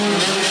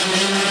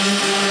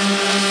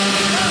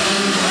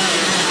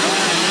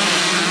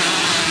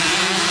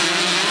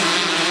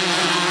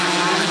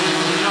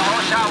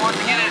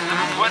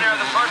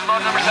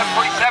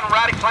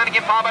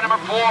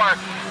4.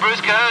 Bruce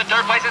Cahoon,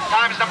 third place at the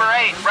time is number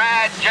 8.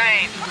 Brad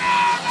James.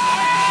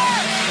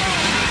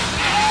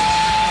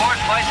 Fourth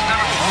place is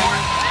number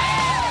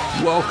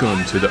 4.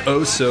 Welcome to the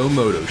Oso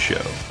Moto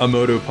Show, a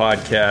moto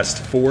podcast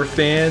for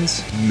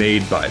fans,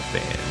 made by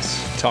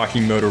fans,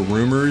 talking moto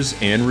rumors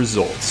and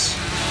results.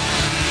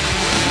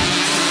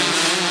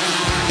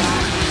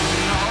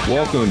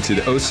 Welcome to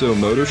the Oso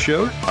Moto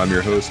Show. I'm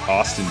your host,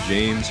 Austin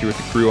James, here with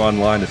the crew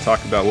online to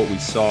talk about what we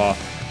saw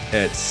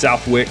at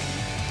Southwick.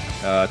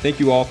 Thank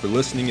you all for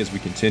listening as we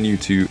continue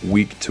to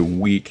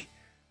week.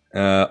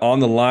 On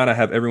the line, I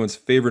have everyone's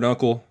favorite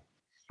uncle,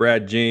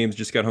 Brad James.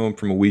 Just got home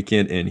from a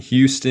weekend in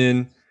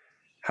Houston.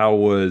 How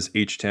was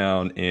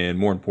H-Town? And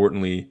more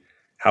importantly,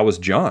 how was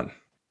John?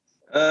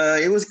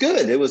 It was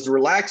good. It was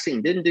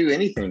relaxing. Didn't do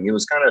anything. It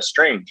was kind of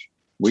strange.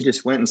 We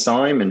just went and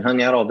saw him and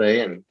hung out all day,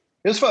 and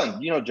it was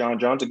fun. You know,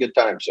 John's a good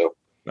time. So.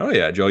 Oh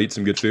yeah, did y'all eat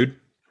some good food?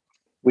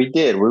 We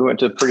did. We went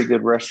to a pretty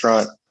good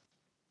restaurant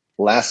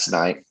last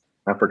night.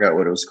 I forgot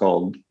what it was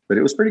called, but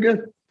it was pretty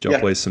good. Did y'all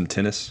play some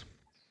tennis?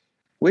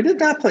 We did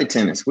not play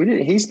tennis. We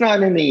did. He's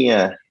not in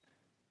the.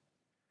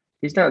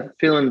 He's not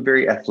feeling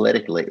very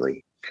athletic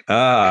lately.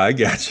 Ah, I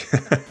got you.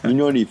 You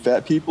know any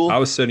fat people? I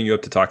was setting you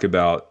up to talk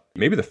about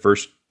maybe the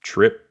first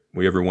trip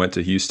we ever went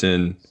to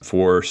Houston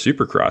for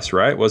Supercross,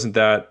 right? Wasn't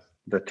that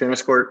the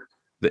tennis court?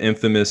 The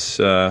infamous.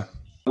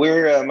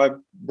 We're my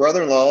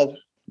brother-in-law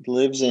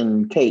lives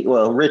in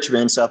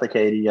Richmond, south of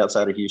Katy,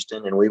 outside of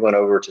Houston, and we went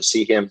over to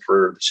see him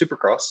for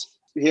Supercross.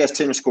 He has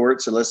tennis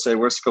courts, so let's say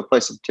let's go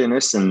play some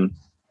tennis, and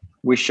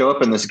we show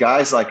up, and this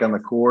guy's like on the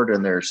court,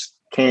 and there's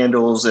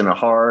candles and a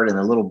heart and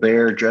a little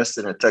bear dressed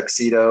in a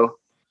tuxedo.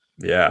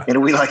 Yeah,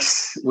 and we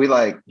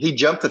he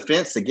jumped the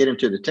fence to get him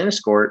to the tennis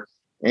court,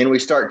 and we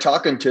start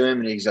talking to him,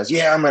 and he says,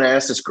 "Yeah, I'm going to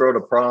ask this girl to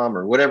prom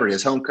or whatever it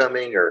is,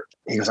 homecoming." Or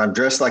he goes, "I'm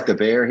dressed like the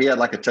bear." He had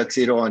like a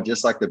tuxedo on,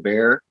 just like the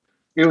bear.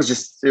 It was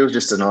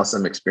just an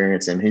awesome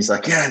experience. And he's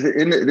like, "Yeah,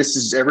 this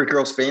is every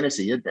girl's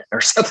fantasy, isn't it?" Or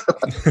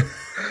something.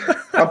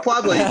 I'm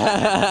probably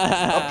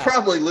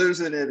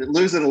losing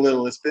a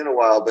little. It's been a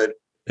while, but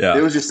yeah,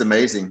 it was just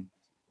amazing.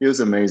 It was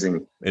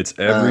amazing. It's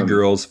every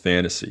girl's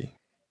fantasy.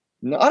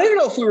 No, I don't even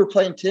know if we were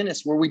playing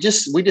tennis. We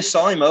just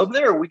saw him over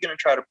there. Or were we going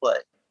to try to play?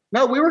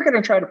 No, we were going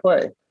to try to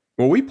play.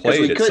 Well, we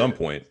played at some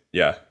point.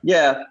 Yeah.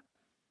 Yeah.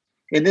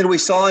 And then we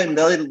saw him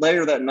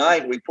later that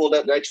night. We pulled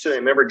up next to him.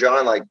 Remember,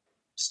 John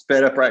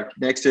sped up right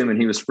next to him, and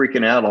he was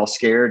freaking out, all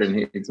scared.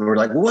 And we're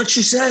like, well, "What'd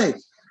she say?"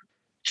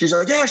 She's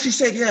like, "Yeah, she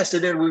said yes."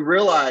 And then we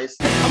realized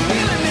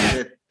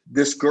that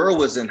this girl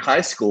was in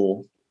high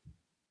school,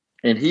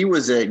 and he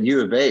was at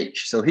U of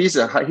H. So he's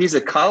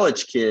a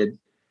college kid.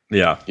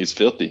 Yeah, he's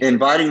filthy.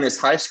 Inviting this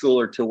high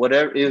schooler to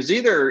whatever.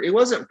 It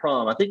wasn't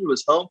prom. I think it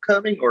was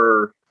homecoming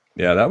or.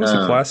 Yeah, that was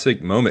a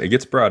classic moment. It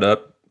gets brought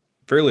up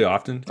fairly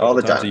often, all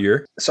the times time. A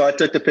year. So I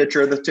took the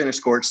picture of the tennis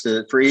courts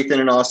for Ethan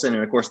and Austin,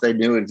 and of course they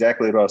knew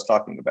exactly what I was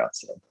talking about.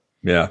 So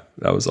yeah,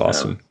 that was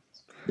awesome.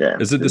 Yeah,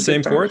 is it the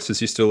same courts? Does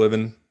he still live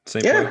in the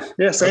same place?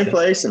 Yeah, same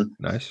place. And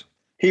nice.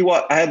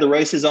 I had the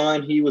races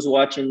on. He was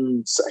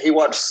watching. He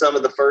watched some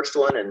of the first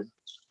one, and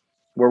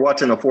we're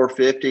watching a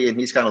 450, and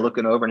he's kind of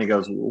looking over, and he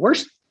goes,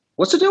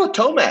 "What's the deal with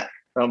Tomac?"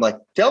 And I'm like,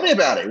 "Tell me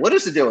about it. What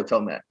is the deal with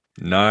Tomac?"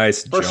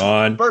 Nice,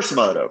 John. First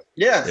moto.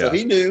 Yeah, so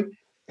he knew.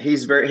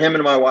 Him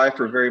and my wife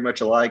are very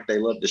much alike. They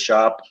love to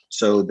shop.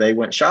 So they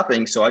went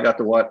shopping. So I got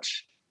to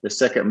watch the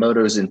second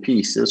motos in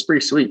peace. It was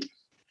pretty sweet.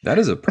 That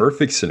is a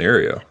perfect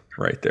scenario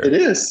right there. It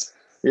is.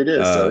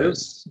 So it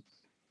was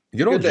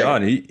good old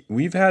John.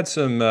 We've had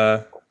some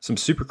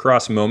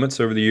Supercross moments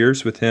over the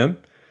years with him.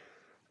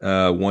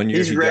 One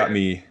year he got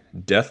me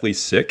deathly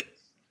sick.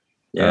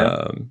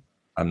 Yeah.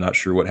 I'm not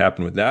sure what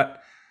happened with that.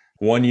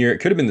 One year, it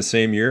could have been the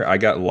same year, I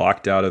got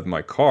locked out of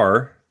my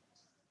car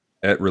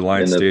at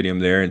Reliance Stadium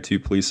there, and 2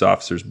 police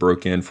officers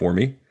broke in for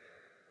me.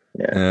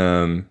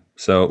 Yeah.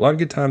 So a lot of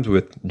good times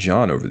with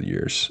John over the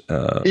years.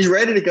 He's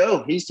ready to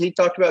go. He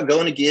talked about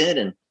going again,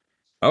 and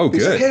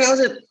good. Like, "Hey,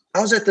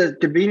 I was at the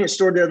convenience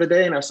store the other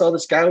day, and I saw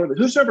this guy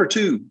who's number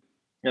 2."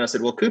 And I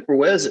said, "Well, Cooper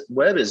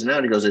Webb is now."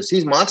 And he goes, "Is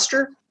he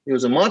Monster?" He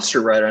was a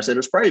Monster rider. I said, "It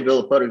was probably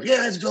Villapoto."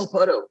 "Yeah, it's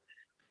Villapoto."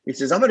 He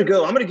says, I'm going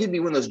to give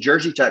me one of those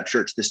jersey type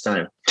shirts this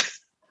time.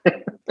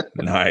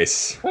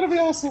 Nice. That'd be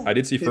awesome. I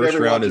did see first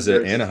round is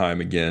at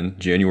Anaheim again,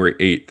 January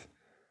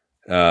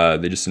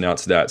 8th. They just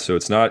announced that. So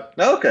it's not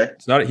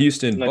It's not at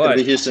Houston, but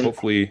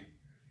hopefully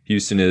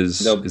Houston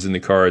is in the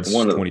cards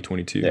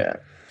 2022. Yeah.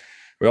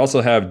 We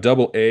also have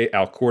Double A.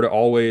 Alcorta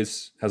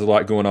always has a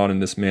lot going on in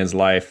this man's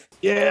life.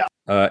 Yeah.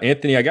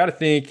 Anthony, I got to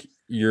think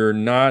you're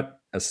not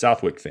a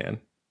Southwick fan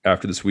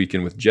after this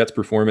weekend with Jets'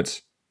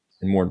 performance.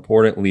 And more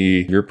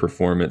importantly, your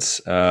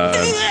performance.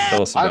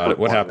 Tell us about it.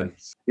 What happened?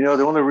 You know,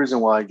 the only reason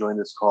why I joined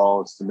this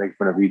call is to make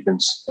fun of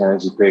Ethan's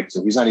fantasy picks.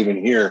 And he's not even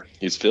here.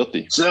 He's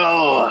filthy.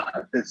 So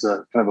it's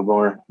a kind of a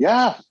bummer.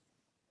 Yeah,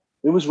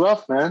 it was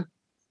rough, man.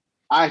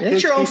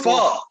 It's your own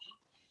fault.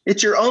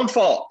 It's your own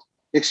fault.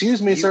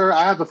 Excuse me, sir.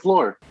 I have the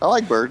floor. I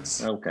like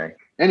birds. Okay.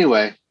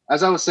 Anyway,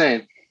 as I was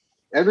saying,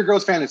 every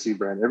girl's fantasy,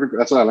 Brand.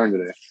 That's what I learned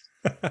today.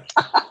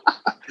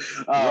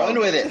 Run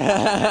with it.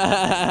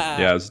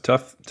 Yeah, it was a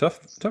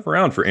tough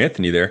round for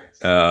Anthony there.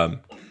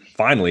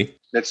 Finally.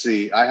 Let's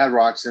see. I had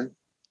Roxon.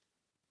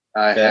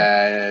 I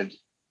had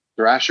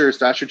Thrasher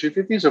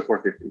 250s or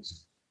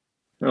 450s.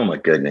 Oh my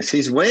goodness,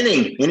 he's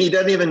winning and he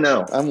doesn't even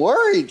know. I'm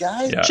worried,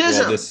 guys. Yeah,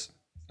 Chisholm.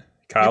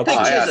 well,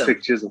 Kyle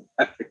picked Chisholm.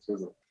 I picked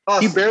Chisholm. He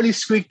Awesome. barely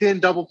squeaked in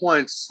double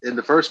points in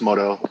the first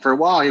moto. For a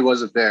while, he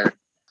wasn't there.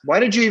 Why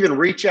did you even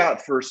reach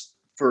out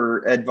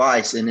for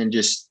advice and then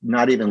just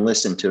not even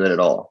listen to it at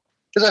all?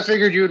 Because I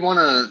figured you would want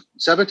to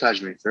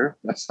sabotage me, sir.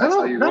 That's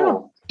how you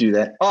roll. Do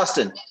that.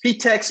 Austin, he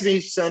texts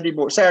me Saturday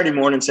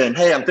morning saying,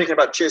 "Hey, I'm thinking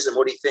about Chisholm.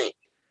 What do you think?"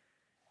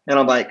 And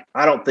I'm like,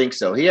 "I don't think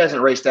so. He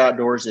hasn't raced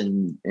outdoors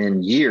in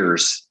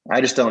years.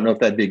 I just don't know if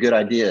that'd be a good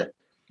idea."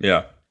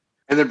 Yeah.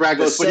 And then Brad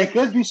goes, "But he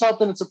could do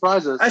something and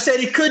surprise us." I said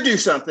he could do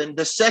something.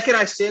 The second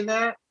I send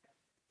that,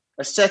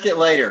 a second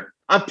later,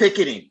 I'm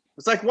picking him.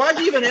 It's like, why'd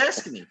you even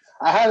ask me?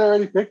 I had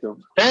already picked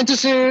him.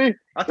 Fantasy.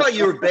 I thought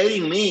you were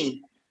baiting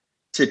me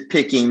to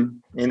pick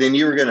him, and then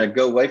you were going to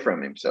go away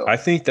from him. So I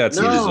think that's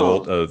the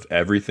result of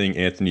everything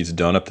Anthony's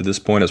done up to this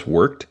point has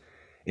worked.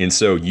 And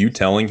so you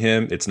telling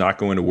him it's not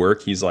going to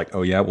work, he's like,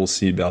 "Oh, yeah, we'll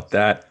see about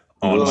that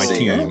on my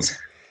team."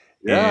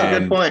 Yeah,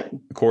 good point.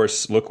 Of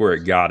course, look where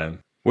it got him,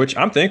 which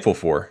I'm thankful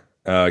for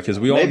because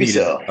we all needed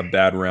a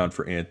bad round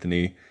for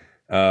Anthony.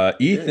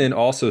 Ethan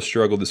also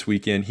struggled this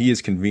weekend. He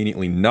is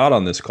conveniently not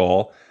on this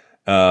call,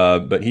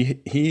 but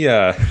he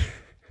I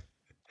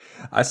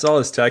saw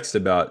his text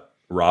about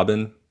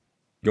Robin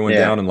going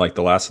down in like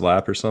the last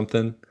lap or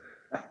something,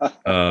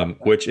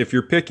 which if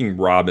you're picking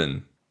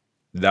Robin,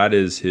 that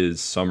is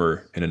his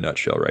summer in a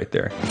nutshell right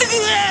there.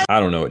 I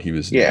don't know what he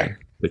was doing.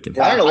 I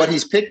don't know what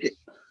he's picked.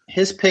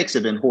 His picks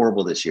have been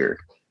horrible this year.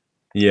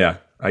 Yeah,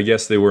 I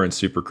guess they were in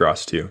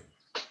Supercross too.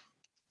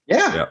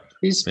 Yeah.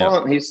 He's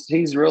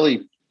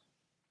really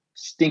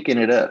stinking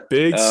it up.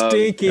 Big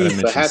stinky.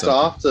 But hats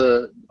off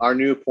to our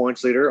new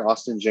points leader,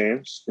 Austin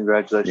James.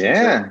 Congratulations.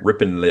 Yeah.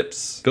 Ripping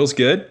lips. Feels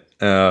good.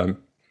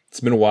 It's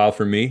been a while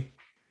for me.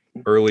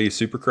 Early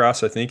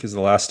Supercross, I think, is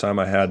the last time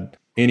I had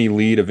any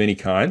lead of any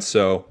kind.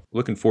 So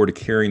looking forward to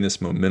carrying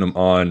this momentum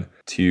on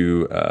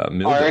to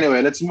Millville. All right,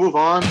 anyway, let's move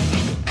on.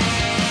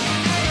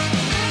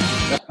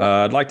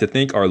 I'd like to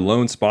thank our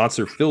lone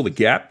sponsor, Fill the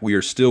Gap. We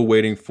are still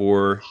waiting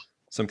for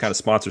some kind of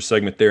sponsor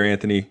segment there,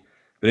 Anthony.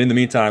 But in the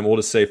meantime, we'll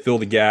just say Fill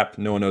the Gap.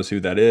 No one knows who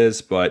that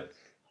is, but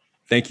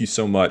thank you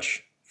so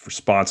much for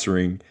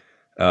sponsoring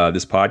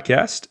this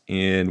podcast.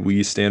 And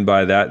we stand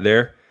by that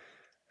there.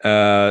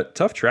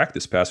 Tough track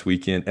this past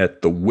weekend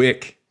at the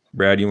Wick.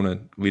 Brad, you want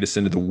to lead us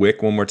into the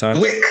Wick one more time?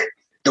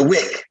 The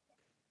Wick.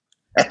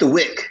 At the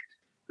Wick.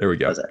 There we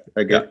go. How's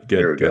that?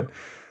 Good.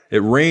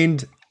 It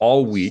rained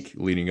all week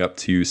leading up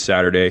to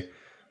Saturday,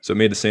 so it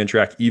made the sand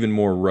track even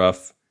more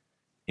rough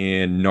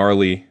and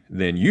gnarly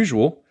than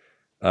usual.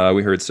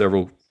 We heard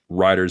several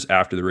riders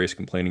after the race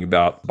complaining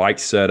about bike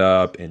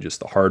setup and just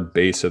the hard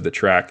base of the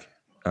track.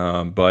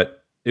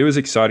 But it was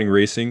exciting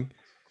racing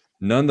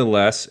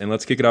nonetheless. And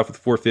let's kick it off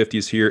with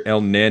 450s here.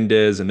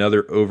 Hernandez,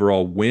 another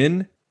overall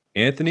win.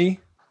 Anthony,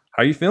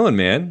 how you feeling,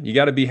 man? You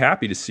got to be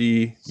happy to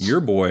see your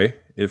boy,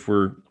 if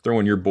we're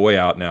throwing your boy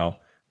out now,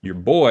 your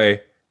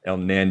boy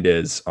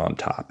Hernandez on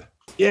top.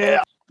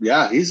 Yeah,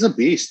 he's a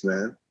beast,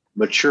 man.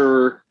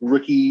 Mature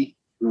rookie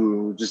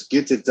who just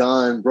gets it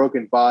done.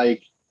 Broken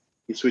bike.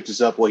 He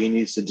switches up what he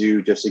needs to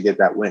do just to get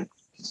that win.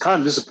 It's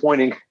kind of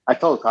disappointing. I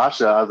told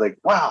Tasha, I was like,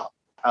 wow.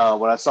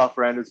 When I saw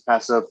Fernandez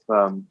pass up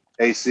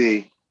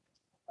AC,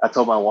 I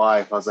told my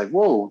wife, I was like,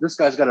 whoa, this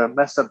guy's got a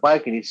messed up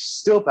bike and he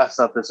still passed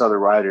up this other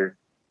rider.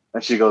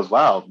 And she goes,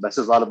 wow, that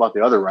says a lot about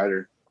the other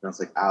rider. And I was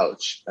like,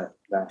 ouch.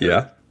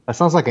 Yeah. That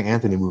sounds like an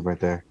Anthony move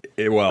right there.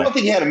 I don't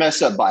think he had a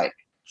messed up bike.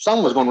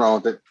 Something was going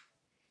wrong with it.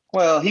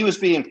 Well, he was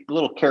being a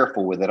little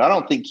careful with it. I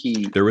don't think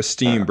There was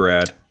steam,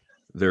 Brad.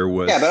 There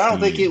was. Yeah, but I don't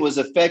think it was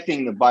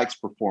affecting the bike's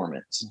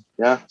performance.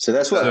 Yeah. So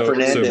that's what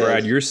Fernandez. So,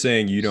 Brad, you're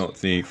saying you don't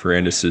think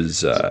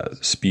Fernandez's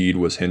speed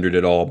was hindered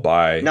at all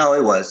by No,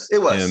 it was.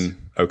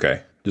 him?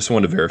 Okay. Just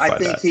wanted to verify I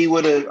think that. he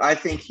would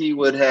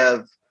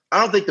have. I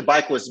don't think the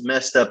bike was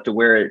messed up to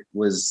where it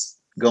was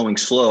going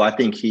slow. I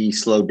think he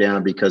slowed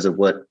down because of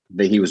what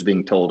he was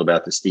being told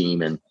about the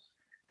steam and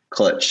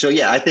clutch. So,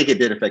 yeah, I think it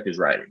did affect his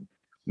riding.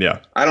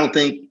 Yeah. I'm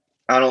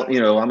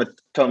a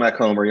Tomac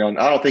homer.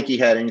 I don't think he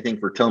had anything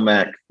for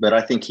Tomac, but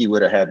I think he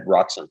would have had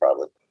Roxon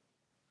probably.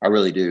 I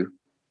really do.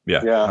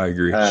 Yeah, I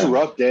agree. It's a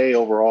rough day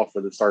overall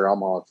for the Star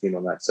Yamaha team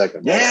on that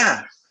second.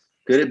 Yeah.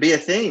 Could it be a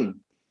thing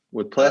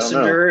with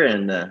Plessinger?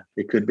 And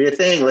it could be a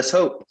thing. Let's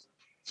hope.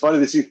 It's funny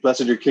to see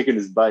Plessinger kicking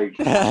his bike.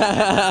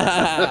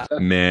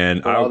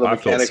 Man, I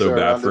felt so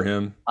bad for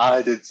him.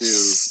 I did too.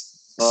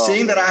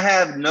 Seeing that I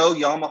have no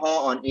Yamaha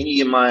on any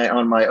of my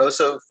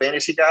Oso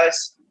fantasy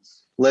guys,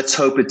 let's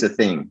hope it's a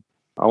thing.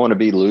 I want to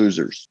be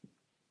losers.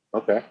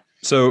 Okay.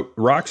 So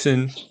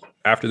Roxon,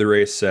 after the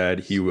race, said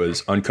he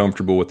was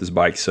uncomfortable with his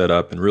bike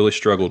setup and really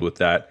struggled with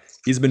that.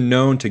 He's been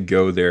known to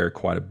go there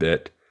quite a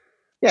bit.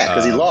 Yeah,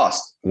 because he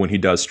lost. When he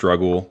does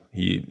struggle,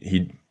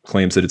 he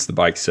claims that it's the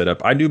bike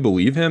setup. I do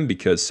believe him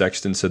because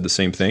Sexton said the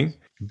same thing.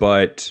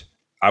 But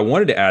I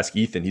wanted to ask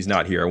Ethan, he's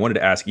not here. I wanted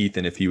to ask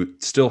Ethan if he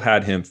still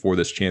had him for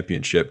this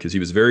championship because he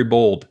was very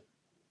bold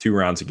 2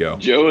 rounds ago.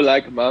 Joe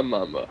like my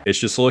mama. It's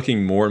just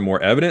looking more and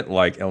more evident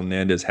like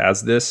Hernandez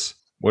has this.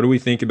 What do we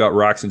think about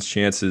Roxon's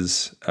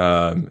chances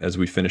as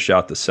we finish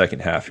out the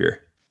second half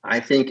here? I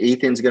think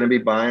Ethan's going to be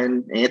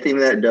buying Anthony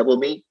that double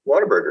meat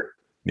Whataburger.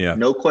 Yeah.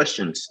 No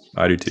questions.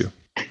 I do too.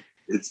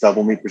 It's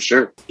double meat for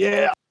sure.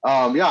 Yeah.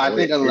 I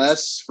think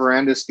unless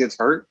Ferrandis gets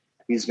hurt,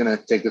 he's going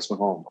to take this one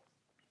home.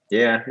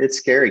 Yeah, it's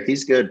scary.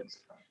 He's good.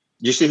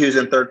 Did you see who's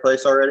in third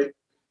place already?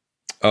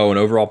 Oh, and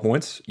overall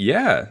points?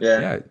 Yeah.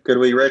 Could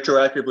we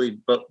retroactively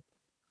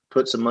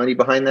put some money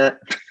behind that?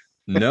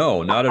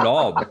 No, not at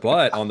all.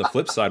 But on the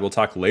flip side, we'll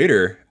talk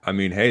later. I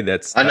mean, hey,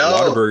 that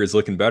Whataburger is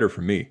looking better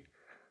for me.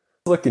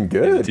 Looking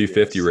good.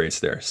 250 race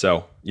there.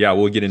 So, yeah,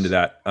 we'll get into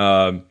that.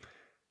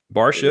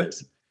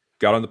 Barcia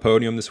got on the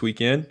podium this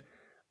weekend.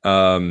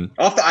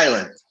 Off the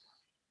island.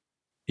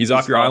 He's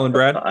off your island,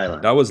 Brad? The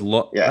island. That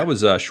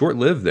was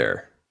short-lived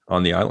there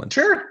on the island.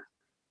 Sure.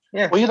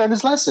 Yeah. Well, he learned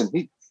his lesson.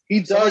 He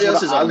does Somebody else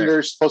what is on there.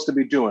 Islanders supposed to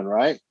be doing,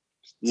 right?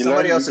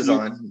 Somebody else is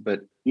on,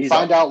 but you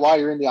find out why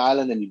you're in the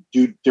island and you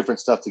do different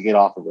stuff to get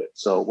off of it.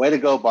 So way to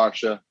go,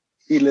 Barsha.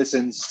 He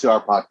listens to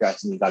our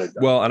podcast and he got it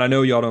done. Well, and I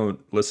know y'all don't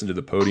listen to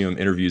the podium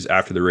interviews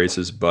after the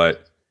races,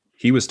 but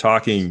he was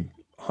talking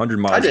 100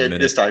 miles a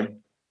minute. This time.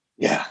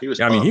 Yeah. He was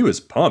I mean, he was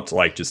pumped,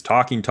 like just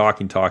talking.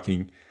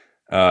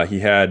 He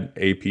had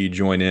AP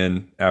join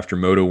in after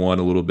Moto 1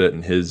 a little bit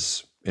in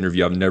his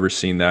interview. I've never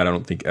seen that, I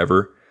don't think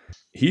ever.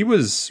 He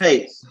was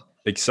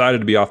excited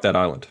to be off that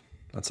island.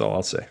 That's all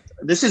I'll say.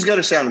 This is going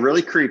to sound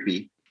really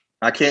creepy.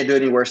 I can't do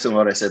any worse than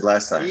what I said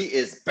last time. He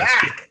is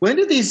back. When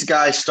did these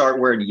guys start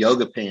wearing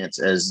yoga pants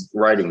as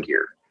riding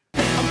gear?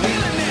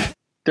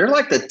 They're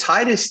like the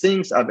tightest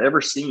things I've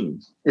ever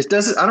seen. I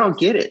don't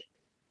get it.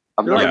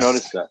 I've never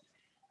noticed that.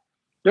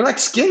 They're like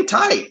skin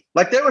tight.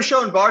 Like they were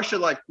showing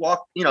Barsha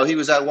he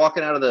was out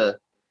walking out of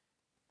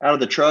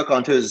the truck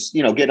onto his,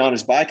 getting on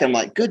his bike. I'm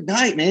like, good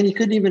night, man. You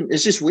couldn't even,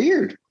 it's just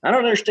weird. I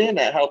don't understand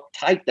how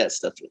tight that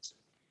stuff is.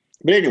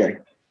 But anyway.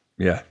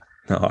 Yeah.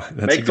 No,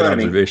 that's make a good fun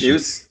observation.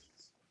 Of me.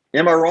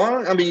 Am I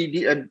wrong? I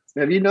mean,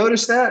 have you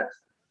noticed that?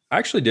 I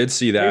actually did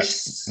see that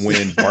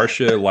when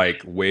Barsha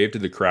waved to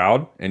the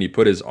crowd and he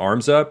put his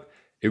arms up,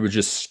 it was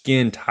just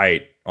skin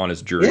tight on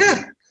his jersey.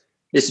 Yeah.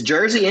 It's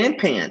jersey and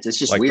pants. It's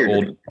just like weird. The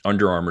old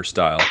Under Armour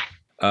style.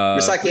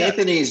 It's like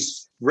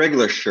Anthony's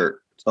regular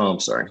shirt. Oh, I'm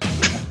sorry.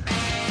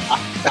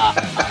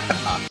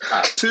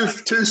 Too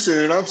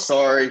soon. I'm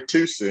sorry.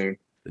 Too soon.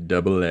 The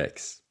double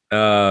X.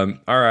 All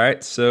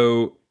right.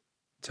 So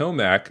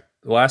Tomac,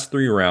 the last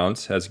 3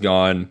 rounds has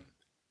gone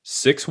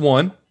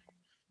 6-1,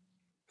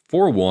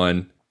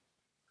 4-1,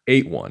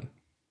 8-1.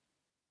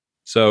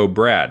 So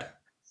Brad.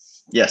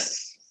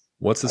 Yes.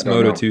 What's this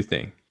Moto 2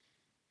 thing?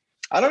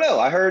 I don't know.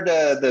 I heard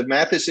the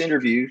Mathis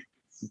interview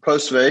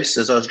post race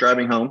as I was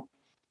driving home.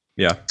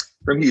 Yeah.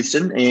 From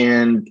Houston,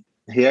 and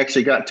he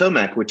actually got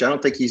Tomac, which I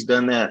don't think he's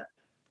done that.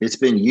 It's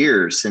been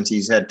years since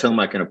he's had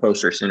Tomac in a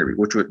post race interview,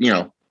 which would,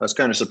 I was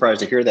kind of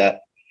surprised to hear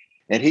that.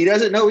 And he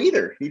doesn't know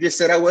either. He just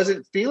said, I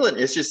wasn't feeling.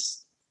 It's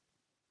just,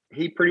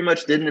 he pretty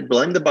much didn't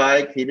blame the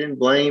bike. He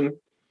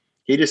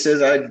just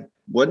says, I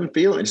wasn't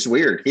feeling. It's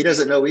weird. He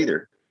doesn't know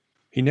either.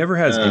 He never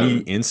has any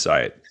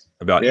insight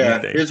about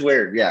anything. It's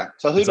weird. Yeah.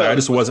 So who knows? I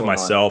just wasn't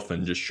myself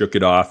and just shook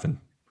it off. And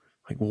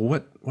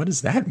well, what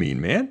does that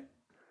mean, man?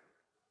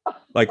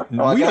 We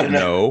don't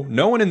know.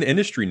 No one in the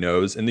industry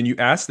knows. And then you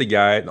ask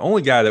the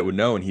only guy that would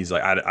know, and he's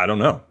like, I don't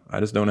know.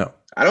 I just don't know.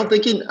 I don't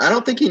think he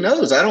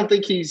knows. I don't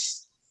think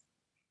he's,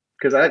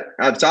 because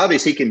it's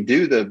obvious he can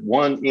do the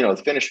one,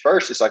 finish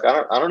first. It's like,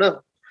 I don't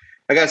know.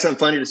 I got something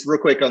funny just real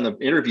quick on the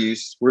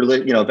interviews.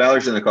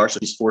 Valerie's in the car, so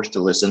she's forced to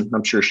listen.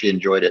 I'm sure she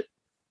enjoyed it.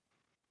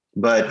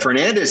 But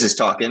Fernandez is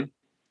talking,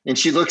 and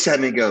she looks at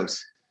me and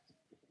goes,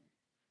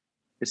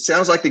 it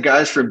sounds like the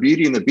guys from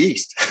Beauty and the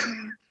Beast.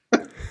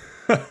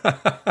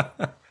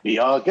 Be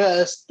our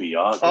guest.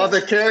 All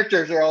the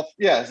characters are all,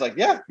 it's like,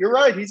 yeah, you're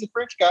right. He's a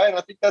French guy, and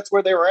I think that's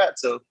where they were at.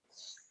 So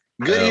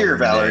good ear,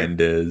 Valerie.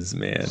 Fernandez,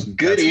 man.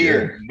 Good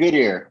ear.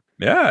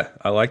 Yeah,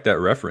 I like that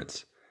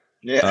reference.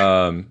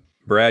 Yeah.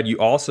 Brad, you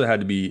also had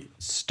to be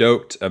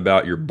stoked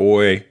about your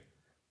boy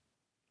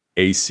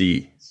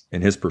AC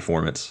and his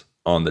performance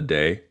on the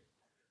day.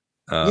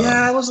 I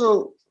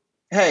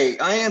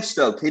am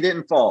stoked. He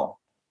didn't fall.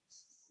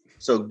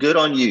 So good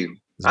on you.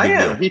 I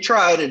am. He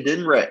tried and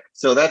didn't wreck.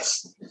 So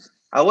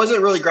I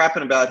wasn't really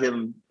griping about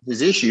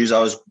his issues. I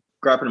was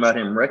griping about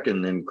him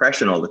wrecking and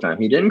crashing all the time.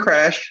 He didn't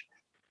crash.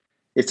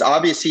 It's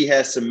obvious he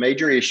has some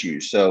major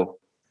issues. So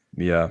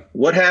yeah.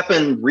 What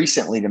happened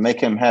recently to make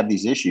him have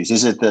these issues?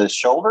 Is it the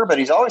shoulder? But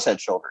he's always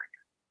had shoulder.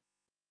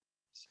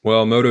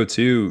 Well, Moto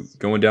 2,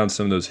 going down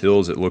some of those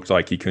hills, it looked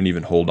like he couldn't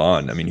even hold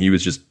on. I mean, he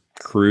was just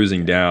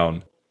cruising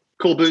down.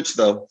 Cool boots,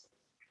 though.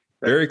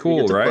 Very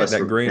cool, right?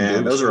 That gray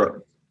and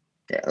blue.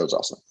 That was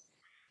awesome.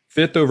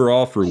 5th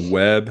overall for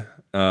Webb.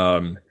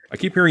 I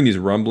keep hearing these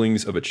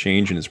rumblings of a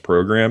change in his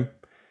program.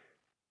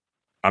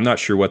 I'm not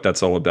sure what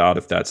that's all about,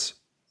 if that's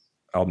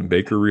Alden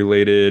Baker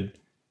related.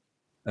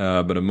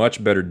 but a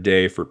much better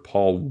day for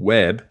Paul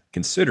Webb,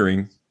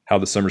 considering how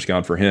the summer's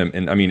gone for him.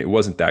 And I mean, it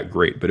wasn't that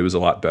great, but it was a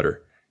lot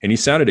better. And he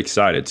sounded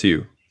excited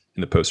too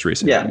in the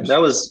post-race interviews.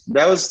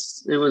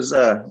 It was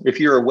if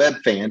you're a Webb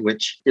fan,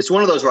 which it's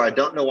one of those where I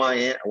don't know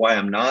why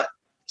I'm not,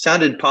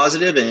 sounded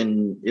positive,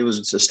 and it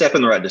was a step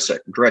in the right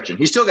direction.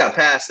 He still got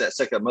past that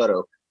second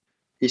moto.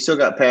 He still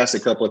got past a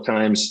couple of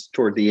times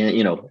toward the end,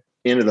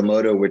 end of the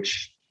moto,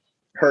 which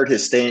hurt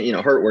his stand,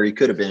 hurt where he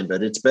could have been,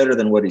 but it's better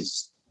than what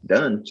he's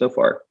done so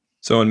far.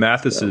 So in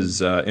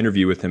Mathis's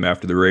interview with him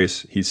after the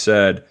race, he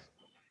said,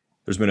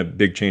 there's been a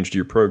big change to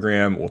your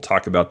program. We'll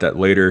talk about that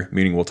later,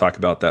 meaning we'll talk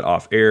about that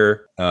off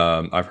air.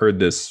 I've heard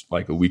this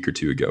like a week or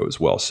two ago as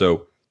well.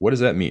 So what does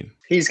that mean?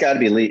 He's got to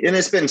be leaving. And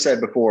it's been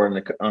said before in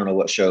I don't know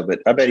what show, but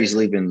I bet he's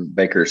leaving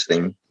Baker's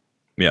thing.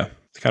 Yeah.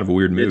 It's kind of a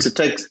weird move. It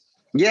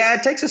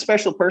takes a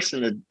special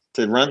person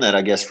to run that,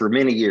 I guess, for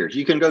many years.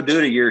 You can go do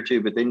it a year or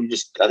two, but then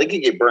I think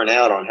you get burnt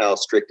out on how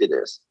strict it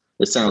is.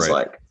 It sounds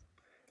like.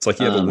 It's like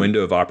you have a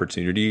window of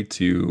opportunity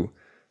to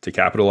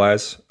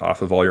capitalize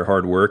off of all your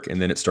hard work,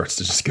 and then it starts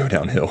to just go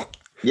downhill.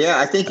 Yeah,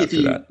 I think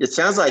it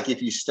sounds like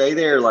if you stay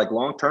there like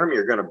long term,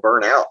 you're going to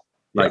burn out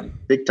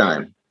big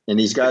time. And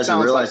these guys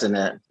are realizing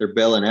that they're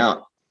bailing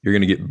out. You're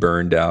going to get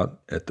burned out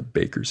at the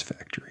Baker's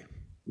factory.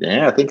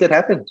 Yeah, I think it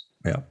happened.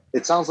 Yeah.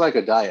 It sounds like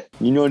a diet.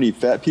 You know any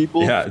fat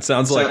people? Yeah, it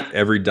sounds like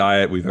every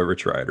diet we've ever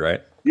tried,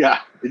 right? Yeah,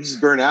 it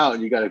just burn out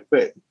and you got to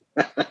quit.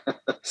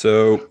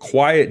 So,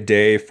 quiet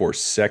day for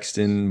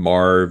Sexton,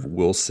 Marv,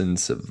 Wilson,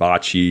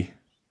 Savatgy,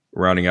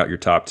 rounding out your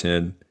top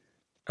 10.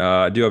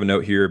 I do have a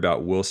note here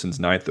about Wilson's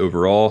 9th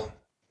overall.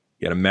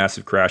 He had a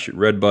massive crash at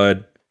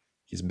Redbud.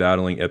 He's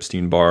battling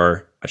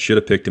Epstein-Barr. I should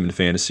have picked him in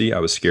fantasy. I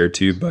was scared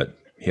to, but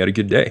he had a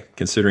good day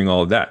considering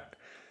all of that.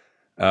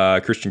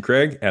 Christian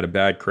Craig had a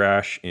bad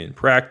crash in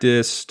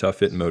practice,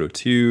 tough hit in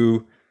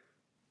Moto2.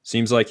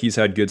 Seems like he's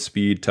had good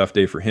speed, tough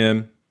day for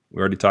him. We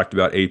already talked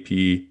about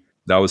AP.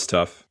 That was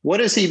tough. What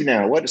is he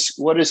now?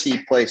 What is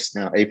he placed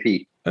now,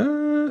 AP?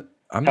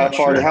 I'm not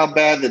sure. How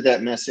bad did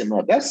that mess him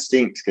up? That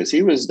stinks because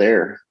he was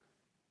there.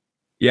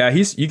 Yeah,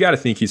 you got to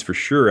think he's for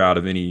sure out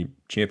of any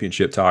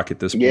championship talk at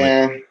this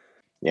point.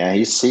 Yeah,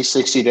 he's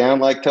 60 down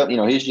like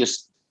he's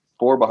just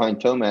 4 behind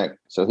Tomac,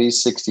 so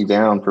he's 60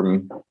 down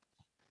from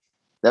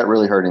that.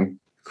 Really hurt him.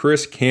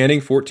 Chris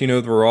Canning, 14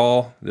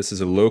 overall. This is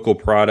a local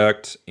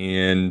product,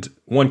 and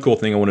one cool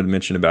thing I wanted to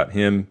mention about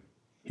him,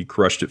 he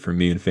crushed it for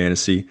me in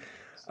fantasy.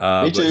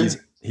 Me too. But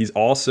he's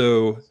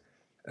also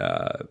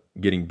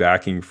getting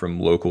backing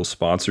from local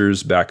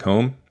sponsors back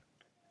home,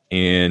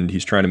 and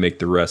he's trying to make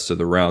the rest of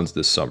the rounds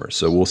this summer.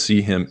 So we'll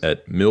see him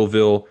at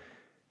Millville.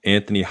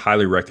 Anthony,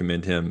 highly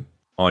recommend him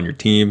on your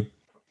team.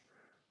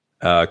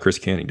 Chris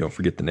Canning, don't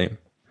forget the name.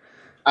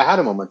 I had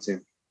him on my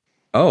team.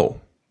 Oh,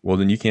 well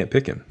then you can't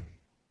pick him.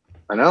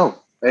 I know.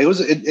 It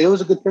was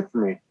a good pick for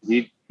me.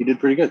 He did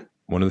pretty good.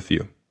 One of the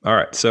few. All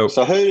right. So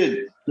who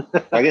did?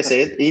 I guess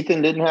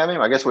Ethan didn't have him.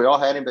 I guess we all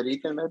had him, but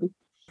Ethan maybe.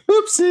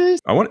 Oopsies.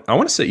 I want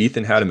to say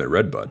Ethan had him at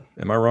Redbud.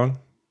 Am I wrong?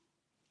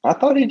 I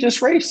thought he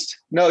just raced.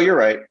 No, you're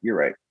right.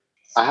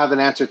 I have an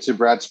answer to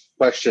Brad's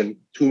question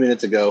 2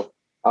 minutes ago.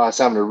 I was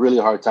having a really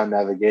hard time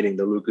navigating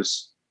the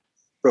Lucas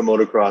Pro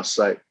Motocross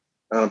site.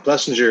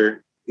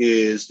 Plessinger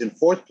is in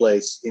 4th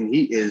place, and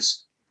he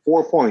is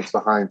 4 points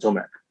behind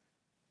Tomac.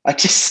 I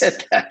just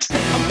said that.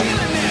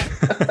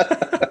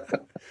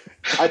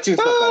 I tuned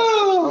stuff out.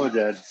 Oh,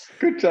 Dad.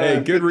 Good time. Hey,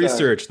 good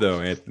research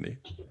though, Anthony.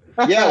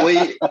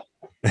 Yeah,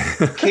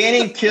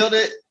 Canning killed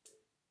it.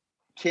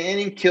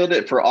 Canning killed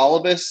it for all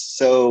of us,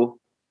 so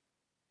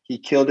he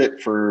killed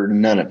it for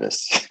none of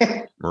us.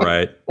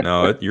 Right.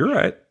 No, you're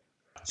right.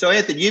 So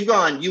Anthony,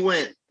 you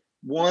went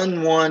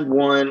 1, 1,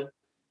 1,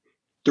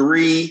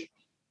 3,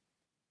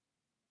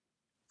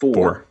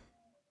 4.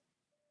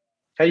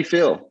 How do you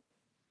feel?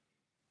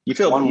 You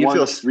feel 1,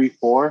 1, 3,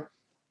 4.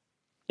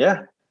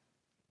 Yeah.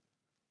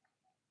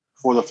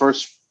 For the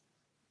first,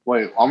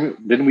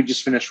 didn't we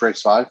just finish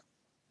race 5?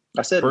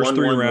 I said first 1,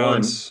 3 1,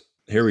 rounds.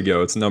 1. Here we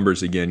go. It's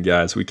numbers again,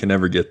 guys. We can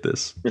never get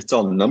this. It's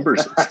all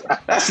numbers and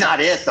stuff. That's not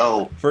it,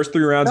 though. First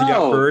 3 rounds, you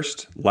got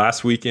first.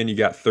 Last weekend, you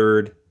got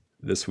 3rd.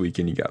 This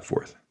weekend, you got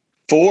 4th.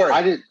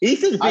 4th.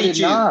 Ethan beat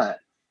you. Not.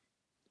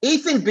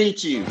 Ethan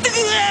beat you.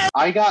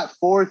 I got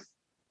 4th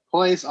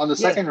place on the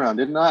second round,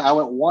 didn't I? I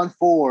went 1,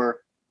 4,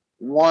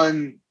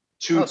 1,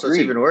 2, 3. So it's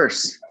even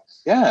worse.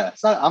 Yeah,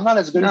 I'm not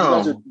as good as you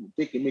guys are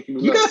making me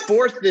look. You got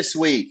 4th this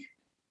week.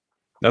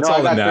 That's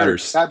all that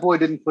matters. That boy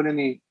didn't put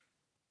any.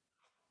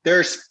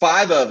 There's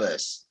 5 of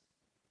us.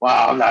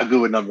 Wow, I'm not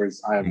good with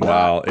numbers. I am.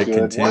 Wow, it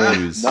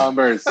continues.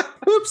 Numbers.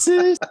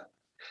 Oopsies.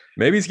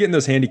 Maybe he's getting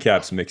those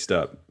handicaps mixed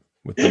up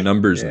with the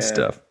numbers and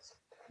stuff.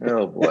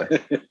 Oh boy.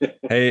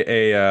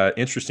 Hey, a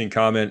interesting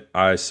comment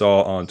I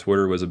saw on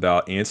Twitter was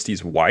about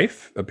Anstey's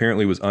wife.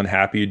 Apparently was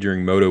unhappy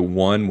during Moto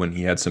 1 when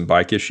he had some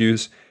bike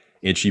issues,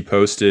 and she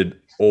posted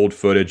old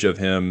footage of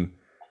him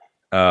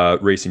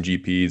racing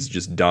GPs,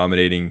 just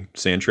dominating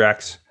sand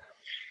tracks.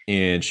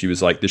 And she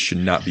was like, this should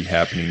not be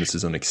happening. This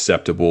is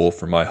unacceptable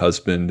for my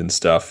husband and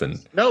stuff.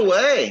 And no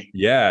way.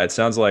 Yeah, it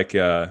sounds like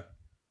the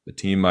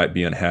team might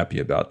be unhappy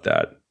about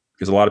that.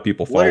 because a lot of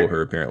people What follow are-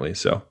 her apparently.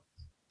 So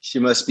She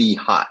must be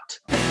hot.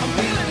 we're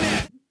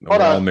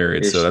all on.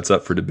 married, so that's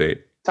up for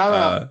debate. Time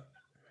out.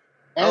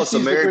 Oh, so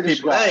Anstey's the married British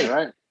people- guy, hey.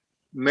 right?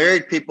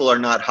 Married people are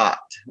not hot.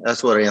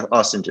 That's what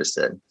Austin just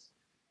said.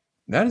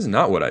 That is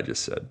not what I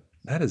just said.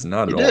 That is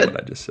not You at all did.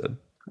 what I just said.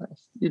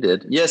 You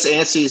did. Yes,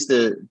 Anstey's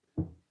the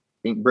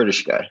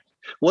British guy.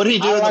 What did he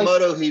do I in like- the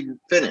moto he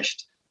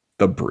finished?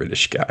 The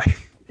British guy.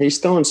 He's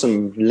throwing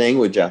some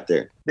language out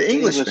there. The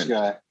Englishman.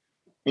 guy.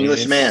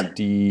 Englishman.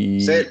 Anstey-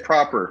 Say it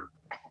proper.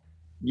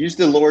 Use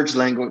the Lord's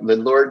language,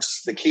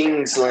 the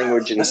King's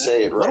language, and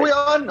say it right. What are we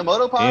on? The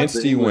moto pod?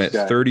 Anstey went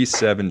guy.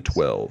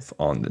 37-12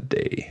 on the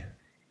day.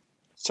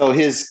 So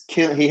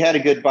he had a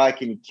good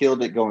bike and he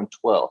killed it going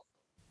 12.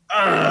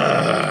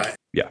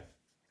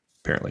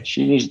 Apparently.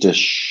 She needs to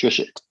shush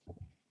it.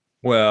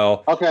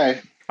 Well,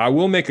 Okay. I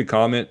will make a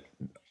comment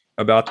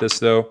about this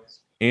though.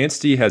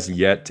 Anstey has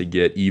yet to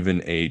get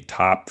even a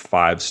top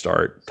 5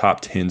 start, top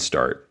 10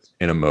 start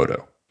in a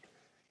moto.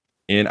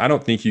 And I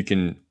don't think you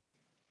can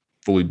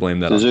fully blame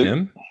that on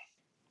him.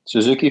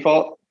 Suzuki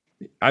fault?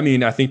 I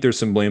mean, I think there's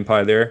some blame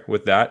pie there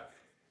with that.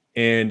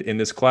 And in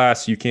this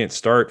class, you can't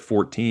start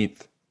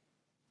 14th,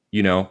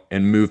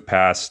 and move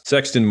past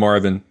Sexton,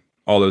 Marvin,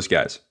 all those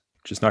guys.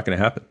 Just not going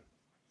to happen.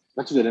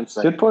 That's a good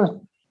insight. Good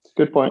point.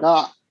 Good point.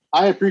 No,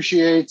 I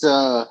appreciate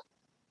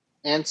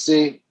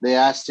Anstey. They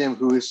asked him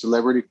who his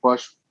celebrity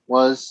crush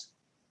was,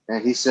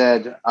 and he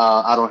said,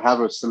 I don't have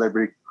a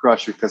celebrity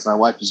crush because my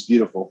wife is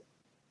beautiful.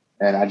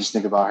 And I just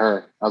think about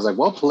her. I was like,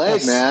 well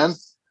played, man.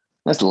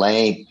 That's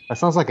lame. That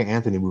sounds like an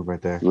Anthony move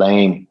right there.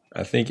 Lame.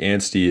 I think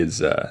Anstey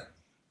is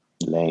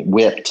Lame.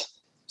 Whipped.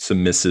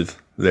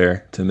 submissive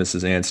there to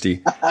Mrs.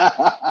 Anstey.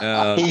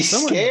 He's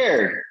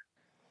scared.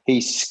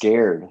 He's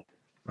scared.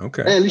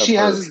 Okay. Hey, at least she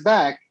has Bird. his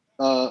back.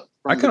 I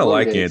kind of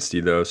like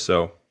Anstey though,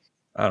 so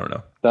I don't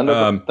know.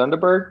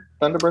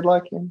 Thunderbird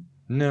like him?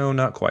 No,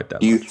 not quite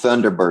that. You much.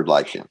 Thunderbird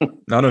like him.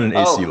 Not on an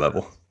AC Oh.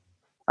 level.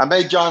 I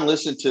made John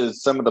listen to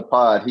some of the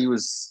pod. He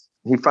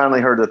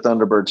finally heard the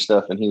Thunderbird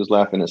stuff and he was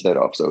laughing his head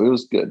off. So it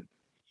was good.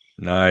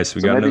 Nice.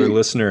 We So got maybe- another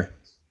listener.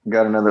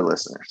 Got another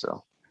listener.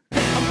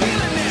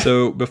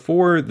 So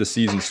before the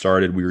season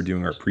started, we were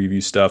doing our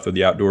preview stuff of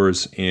the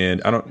outdoors, and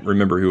I don't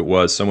remember who it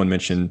was. Someone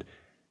mentioned,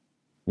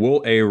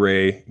 will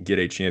A-Ray get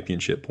a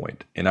championship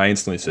point? And I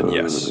instantly said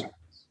yes.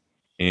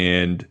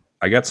 And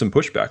I got some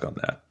pushback on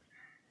that.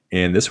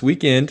 And this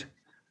weekend,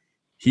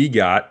 he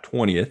got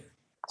 20th.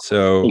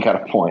 So He got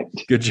a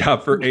point. good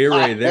job for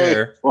A-Ray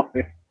there.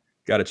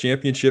 Got a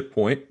championship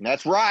point.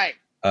 That's right.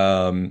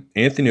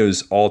 Anthony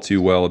knows all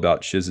too well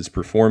about Chiz's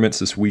performance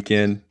this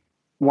weekend.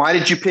 Why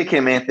did you pick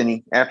him,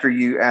 Anthony, after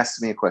you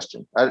asked me a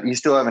question? You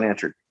still haven't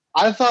answered.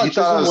 I thought You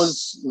thought I Chisholm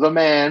was- was the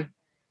man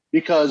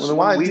because Well, then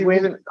why when we did you went.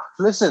 even-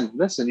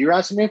 Listen. You're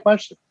asking me a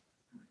question.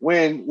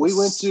 When we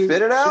went to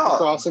Spit it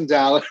out. Supercross in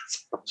Dallas,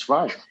 that's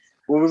right.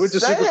 When we went to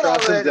Say it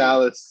Supercross in already.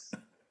 Dallas,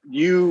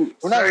 we're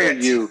not Say even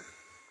it. you.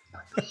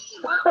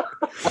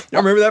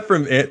 Y'all remember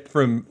that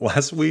from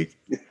last week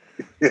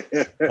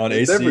on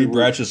It's AC? every week.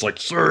 Brad's just like,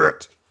 sir.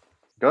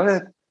 Go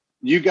ahead.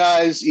 You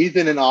guys,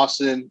 Ethan and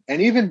Austin,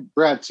 and even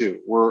Brad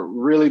too, were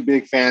really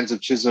big fans of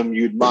Chisholm.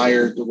 You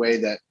admired the way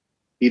that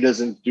he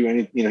doesn't do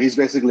anything. He's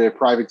basically a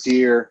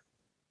privateer.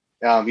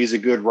 He's a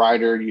good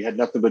rider. You had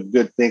nothing but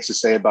good things to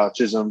say about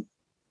Chisholm.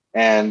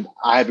 And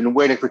I had been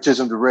waiting for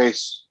Chisholm to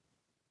race.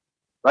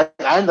 Right?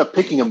 I ended up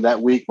picking him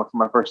that week for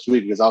my first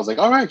week because I was like,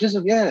 all right,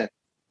 Chisholm, yeah.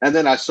 And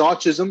then I saw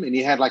Chisholm and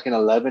he had like an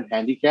 11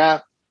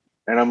 handicap.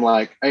 And I'm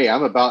like, hey,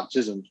 I'm about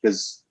Chisholm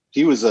because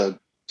he was a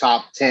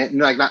top 10,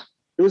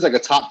 it was like a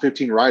top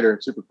 15 rider in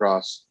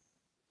Supercross.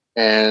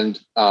 And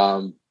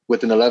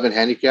with an 11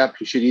 handicap,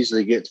 he should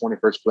easily get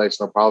 21st place.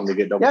 No problem to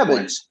get double Yeah, but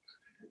points.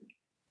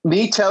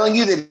 me telling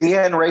you that he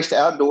hadn't raced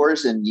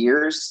outdoors in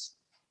years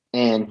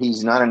and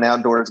he's not an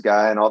outdoors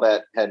guy and all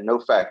that had no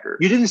factor.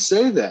 You didn't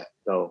say that,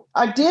 though.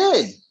 I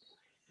did. You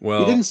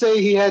Well, didn't say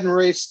he hadn't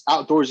raced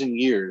outdoors in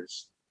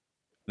years.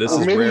 this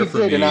Or is maybe rare you for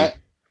did, me. and I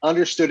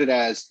understood it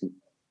as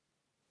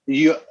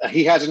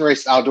he hasn't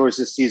raced outdoors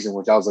this season,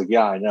 which I was like,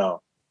 yeah, I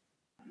know.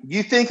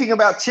 You thinking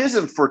about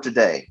Chisholm for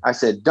today? I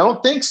said,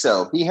 don't think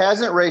so. He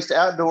hasn't raced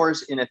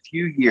outdoors in a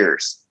few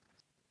years.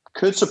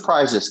 Could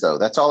surprise us though.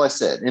 That's all I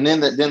said. And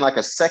then like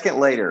a second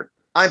later,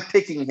 I'm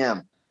picking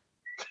him.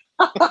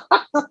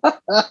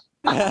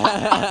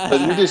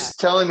 But you're just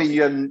telling me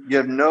you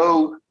have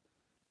no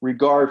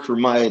regard for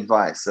my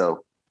advice.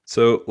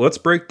 So let's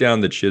break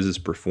down the Chiz's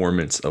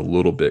performance a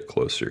little bit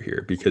closer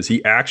here because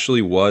he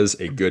actually was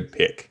a good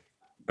pick.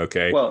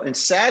 Okay. Well, and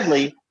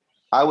sadly,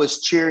 I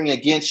was cheering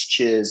against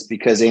Chiz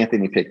because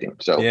Anthony picked him.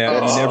 So Yeah,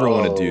 that's- you never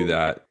want to do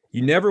that.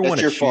 You never That's want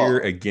to your cheer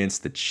fault.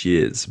 against the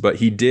Chiz, but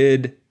he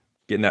did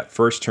get in that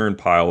first turn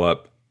pile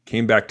up,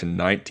 came back to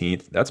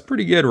 19th. That's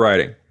pretty good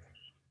riding.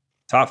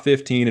 Top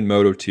 15 in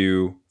Moto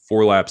 2,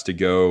 4 laps to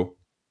go,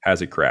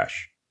 has a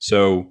crash.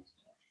 So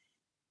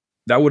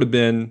that would have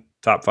been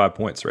top 5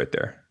 points right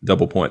there.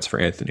 Double points for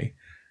Anthony.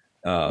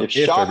 if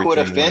Shock would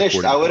have everything went finished,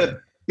 according I to would have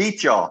plan.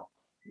 beat y'all.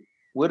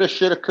 Woulda,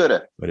 shoulda,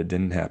 coulda. But it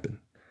didn't happen.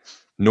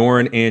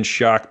 Noren and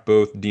Shock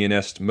both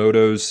DNS'd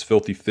motos.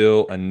 Filthy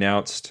Phil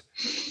announced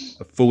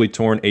a fully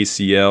torn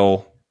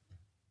ACL.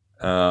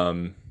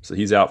 So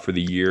he's out for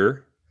the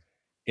year.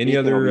 Any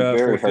Ethan will other be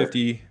very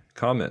 450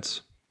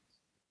 comments?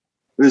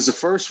 It was the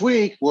first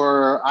week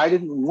where I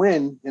didn't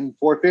win in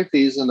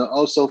 450s in the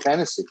Oso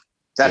Fantasy.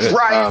 That's Good.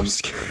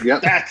 right.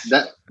 Yep. That's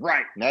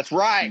right. That's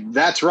right.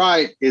 That's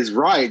right is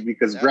right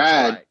because That's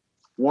Brad right.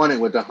 won it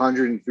with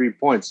 103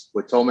 points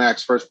with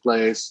Tomax first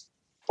place,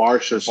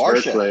 Barsha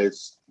third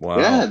place. Wow.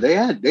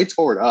 Yeah, they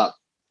tore it up.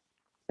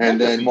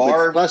 And then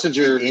Marv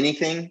Plessinger,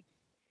 anything.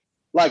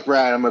 like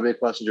Brad, I'm a big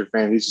Plessinger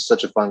fan. He's just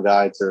such a fun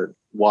guy to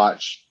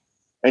watch.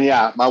 And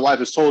yeah, my wife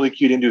was totally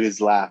cued into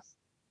his laugh.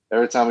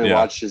 Every time we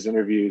watched his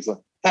interviews, like,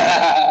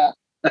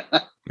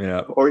 Yeah.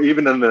 or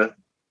even in the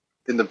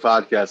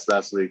podcast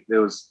last week, it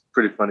was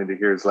pretty funny to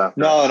hear his laugh.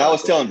 No, and I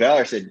was telling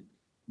Valor, I said,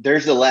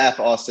 there's the laugh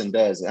Austin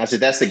does. And I said,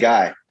 that's the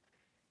guy.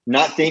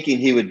 Not thinking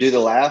he would do the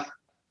laugh.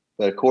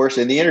 But of course,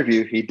 in the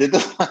interview, he did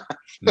the laugh.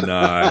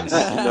 Nice.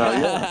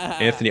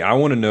 Anthony, I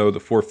want to know the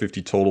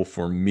 450 total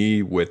for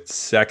me with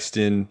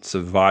Sexton,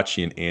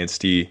 Savachi, and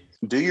Anstie.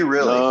 Do you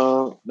really?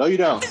 No, you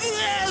don't.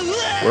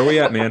 Where are we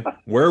at, man?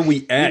 Where are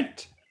we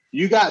at?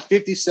 You got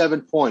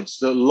 57 points,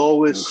 the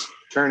lowest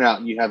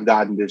turnout you have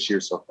gotten this year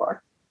so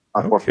far.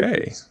 On Okay.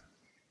 450s.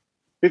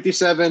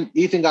 57.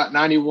 Ethan got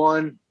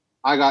 91.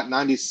 I got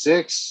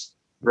 96.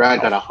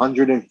 Brad got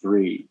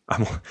 103.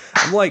 I'm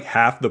like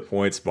half the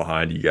points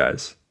behind you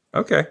guys.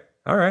 Okay.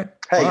 All right.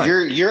 Hey,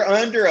 Fine. you're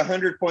under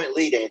 100-point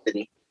lead,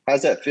 Anthony.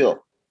 How's that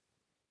feel?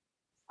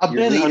 I've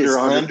Your been lead is under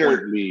 100 under-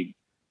 point lead.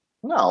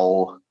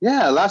 No.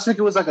 Yeah, last week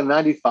it was like a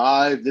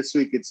 95. This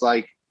week it's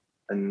like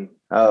a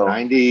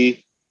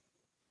 90.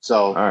 So,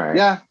 All right.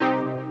 yeah.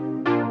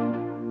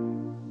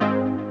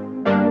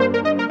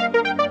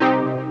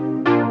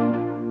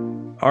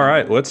 All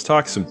right, let's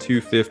talk some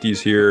 250s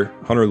here.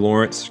 Hunter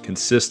Lawrence,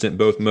 consistent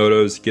both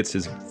motos, gets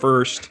his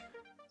first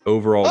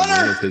overall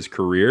win of his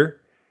career.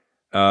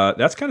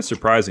 That's kind of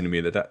surprising to me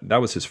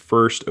that was his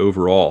first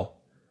overall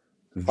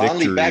victory.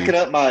 Finally backing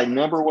up my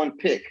number one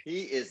pick.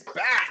 He is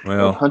back.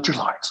 Well, Hunter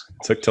Lawrence.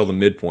 took till the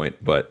midpoint,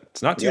 but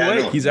it's not too Yeah, I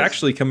late. know. He's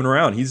actually coming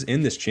around. He's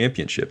in this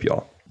championship,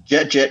 y'all.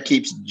 Jet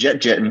keeps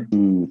jetting.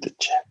 Ooh, the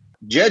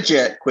Jet.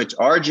 Jet quits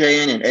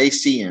RJing and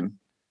ACing.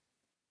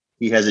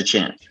 He has a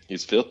chance.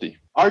 He's filthy.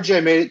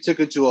 RJ took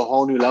it to a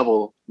whole new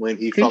level when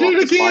he fell did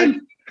off it the bike.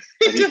 again.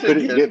 And he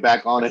couldn't get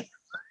back on it.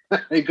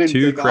 He couldn't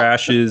Two take off.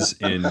 crashes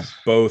in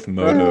both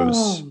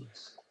motos.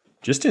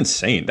 Just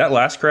insane. That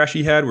last crash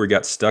he had where he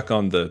got stuck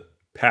on the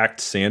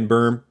packed sand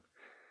berm.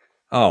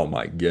 Oh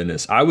my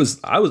goodness. I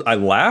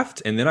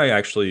laughed and then I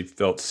actually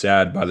felt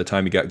sad by the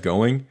time he got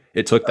going.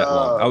 It took that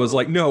long. I was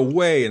like, no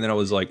way. And then I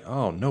was like,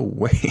 oh, no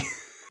way.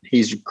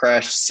 He's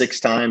crashed 6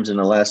 times in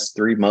the last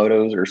 3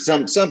 motos or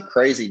some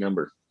crazy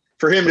number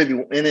for him to be.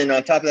 And then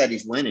on top of that,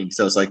 he's winning.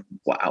 So it's like,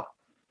 wow.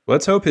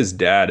 Let's hope his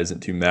dad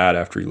isn't too mad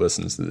after he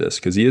listens to this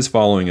because he is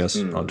following us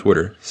on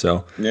Twitter.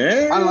 So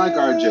Yeah. I like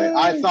RJ.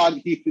 I thought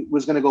he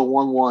was going to go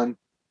 1-1.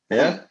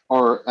 Yeah.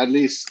 Or at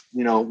least,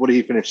 what did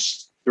he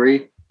finish?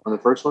 3 on the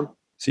first one?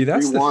 see,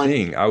 that's the 3-1.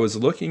 thing. I was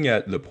looking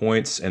at the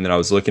points and then I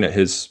was looking at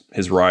his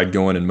ride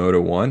going in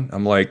Moto 1.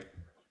 I'm like,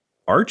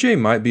 RJ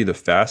might be the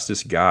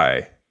fastest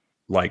guy,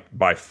 like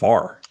by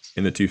far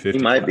in the 250.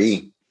 He might class.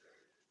 be.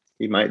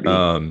 He might be.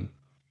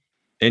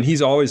 And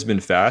he's always been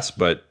fast,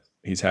 but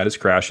he's had his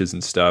crashes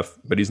and stuff,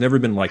 but he's never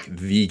been like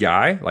the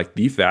guy, like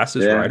the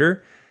fastest Yeah.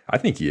 rider. I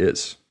think he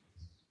is.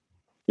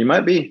 He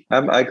might be.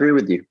 I agree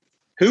with you.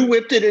 Who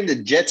whipped it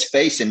into Jet's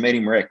face and made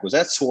him wreck? Was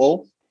that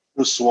Swole? It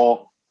was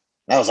Swole.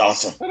 That was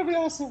awesome.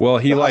 Well,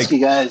 he Husky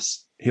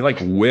guys.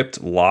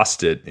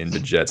 lost it into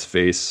Jet's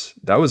face.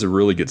 That was a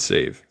really good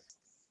save.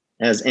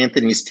 As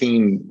Anthony's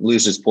team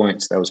loses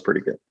points, that was pretty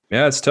good.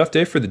 Yeah, it's a tough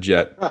day for the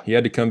Jet. He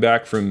had to come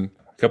back from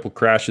a couple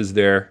crashes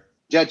there.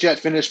 Jet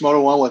finished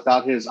Moto 1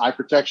 without his eye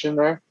protection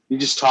there. He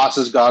just tossed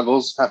his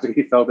goggles after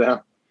he fell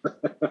down.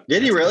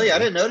 Did he really? I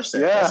didn't notice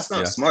that. Yeah. That's not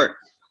Yeah. smart.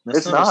 That's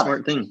It's not a not.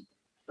 smart thing.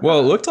 Well,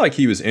 it looked like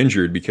he was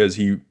injured because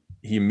he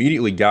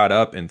immediately got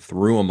up and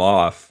threw him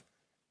off.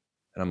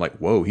 And I'm like,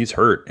 whoa, he's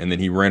hurt. And then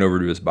he ran over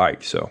to his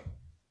bike. So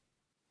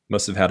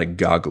must have had a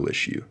goggle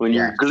issue. When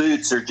your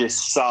glutes are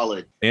just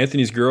solid.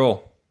 Anthony's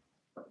girl,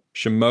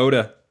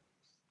 Shimoda,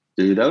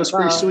 Dude, that was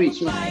pretty sweet.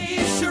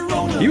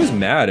 he was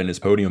mad in his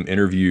podium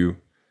interview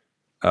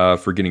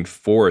for getting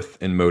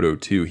 4th in Moto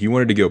 2. He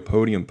wanted to go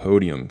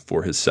podium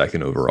for his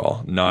second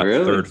overall, not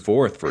Really? 3rd,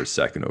 4th for his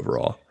second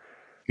overall.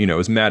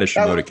 As mad as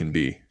Shimoda can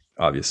be,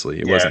 obviously.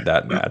 It wasn't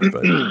that mad,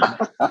 but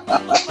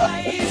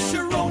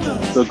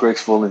So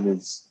graceful in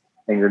his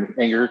anger.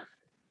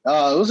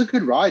 It was a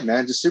good ride,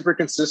 man. Just super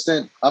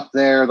consistent up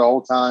there the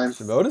whole time.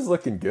 Shimoda's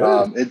looking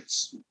good.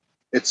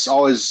 It's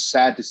always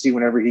sad to see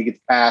whenever he gets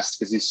passed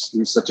because he's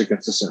such a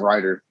consistent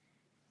rider.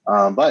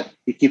 But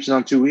he keeps it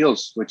on 2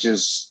 wheels, which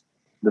is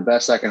the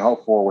best I can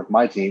hope for with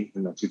my team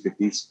in the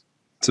 250s.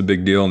 It's a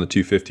big deal in the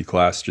 250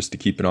 class just to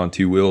keep it on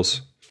 2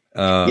 wheels.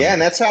 Yeah,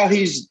 and that's how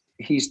he's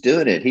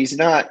doing it. He's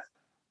not,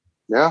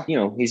 Yeah.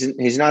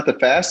 he's not the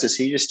fastest.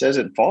 He just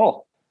doesn't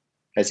fall.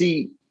 I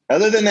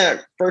Other than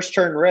that first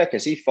turn wreck,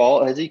 has he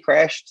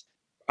crashed?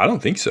 I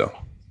don't think so.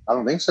 I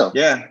don't think so.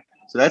 Yeah.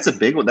 So that's a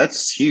big one.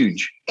 That's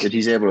huge that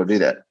he's able to do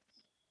that.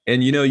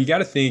 And, you got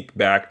to think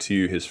back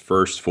to his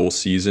first full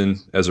season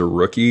as a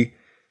rookie.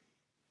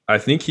 I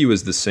think he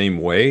was the same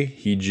way.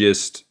 He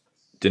just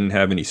didn't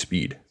have any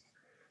speed.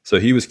 So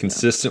he was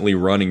consistently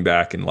running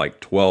back in like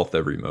 12th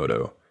every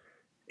moto,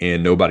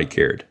 and nobody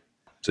cared.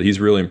 So he's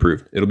really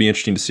improved. It'll be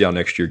interesting to see how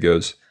next year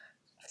goes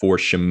for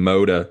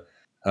Shimoda.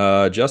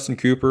 Justin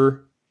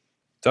Cooper,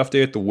 tough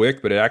day at the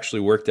Wick, but it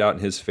actually worked out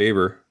in his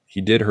favor. He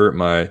did hurt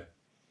my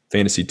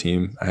fantasy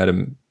team. I had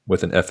him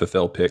with an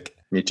FFL pick.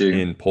 Me too.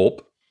 In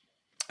Pulp.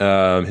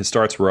 His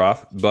starts were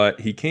off, but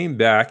he came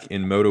back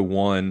in Moto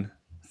 1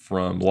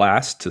 from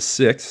last to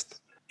 6th.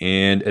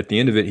 And at the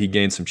end of it, he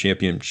gained some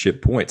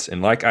championship points.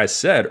 And like I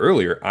said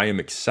earlier, I am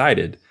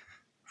excited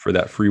for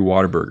that free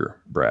Whataburger,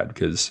 Brad,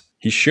 because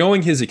he's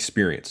showing his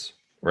experience,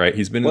 right?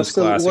 He's been in this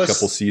class a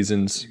couple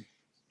seasons.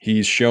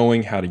 He's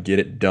showing how to get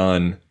it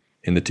done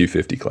in the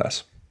 250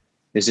 class.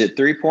 Is it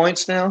 3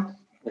 points now?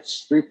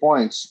 It's 3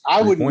 points.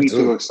 I wouldn't be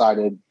too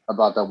excited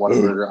about that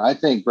Whataburger. I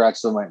think Brad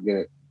still might get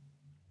it.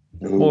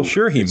 Well,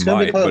 sure he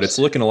might, but it's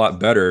looking a lot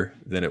better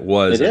than it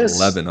was at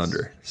 11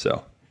 under.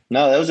 So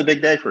no, that was a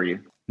big day for you.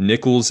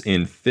 Nichols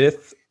in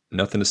 5th.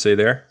 Nothing to say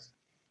there.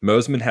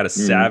 Mosman had a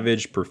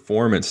savage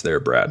performance there,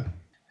 Brad.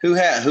 Who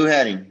had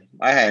him?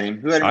 I had him.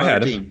 Who had him on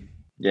the team?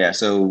 Yeah,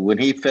 so when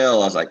he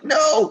fell, I was like,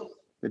 no.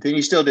 But then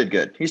he still did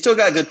good. He still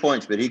got good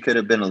points, but he could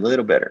have been a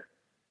little better.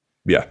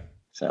 Yeah.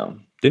 So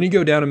didn't he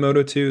go down in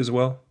Moto 2 as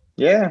well?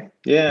 Yeah.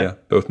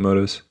 Both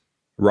motos.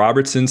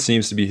 Robertson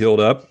seems to be healed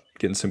up,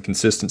 getting some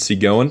consistency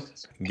going.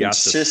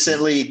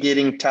 Consistently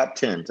getting top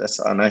 10s. That's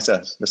nice.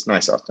 That's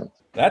nice, Austin.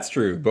 That's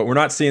true, but we're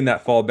not seeing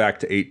that fall back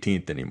to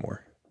 18th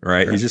anymore,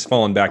 right? He's just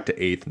falling back to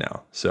 8th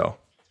now. So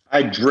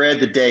I dread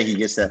the day he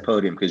gets that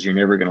podium because you're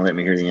never going to let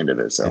me hear the end of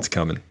it. So it's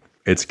coming.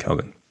 It's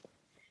coming.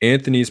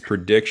 Anthony's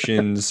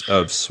predictions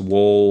of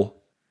Swole.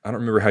 I don't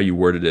remember how you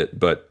worded it,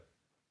 but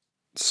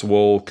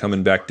Swole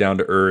coming back down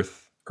to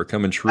earth or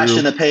coming true. Flash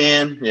in the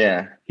pan.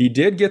 Yeah. He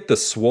did get the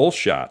Swole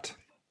shot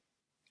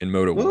in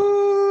Moto 1.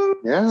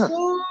 Ooh, Yeah.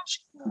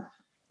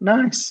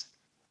 Nice.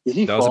 Did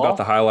he That fall? was about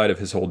the highlight of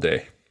his whole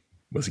day,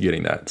 was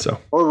getting that. So,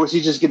 Or was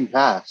he just getting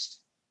passed?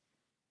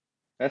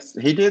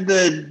 He did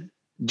the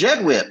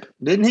jet whip.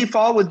 Didn't he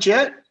fall with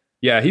jet?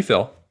 yeah, he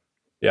fell.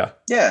 Yeah.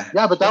 Yeah.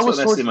 Yeah, but that That's was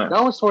what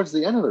towards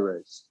the end of the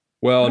race.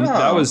 Well, No.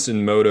 that was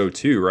in Moto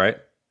 2, right?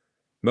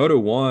 Moto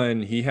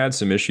 1, he had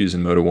some issues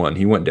in Moto 1.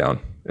 He went down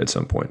at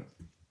some point.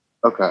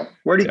 Okay.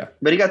 But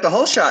he got the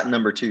whole shot in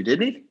number 2,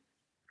 didn't he?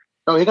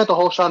 No, he got the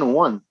whole shot in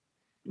 1.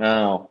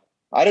 No.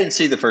 I didn't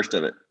see the first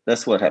of it.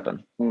 That's what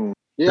happened. Yeah,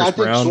 Chris I think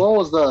Brown. Swole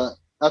was the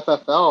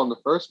FFL in the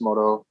first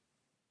moto.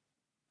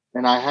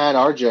 And I had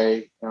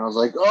RJ, and I was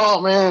like, oh,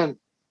 man.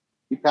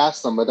 He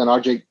passed him, but then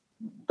RJ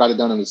got it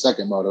done in the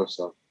second moto.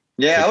 So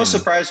Yeah, I was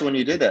surprised when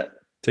you did that.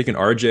 Taking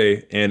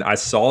RJ, and I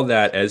saw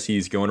that as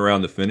he's going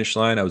around the finish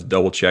line. I was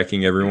double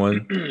checking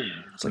everyone.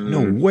 It's like,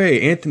 no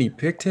way, Anthony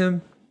picked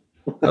him.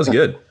 That was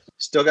good.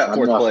 Still got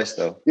fourth place,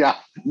 though. yeah,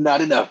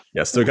 not enough.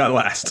 Yeah, still got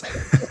last.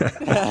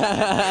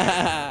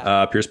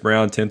 Pierce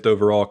Brown, 10th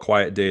overall,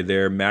 quiet day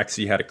there.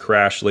 Maxi had a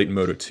crash late in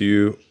Moto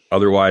 2.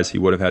 Otherwise, he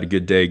would have had a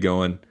good day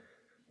going.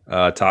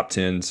 Top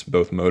 10s,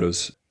 both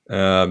motos.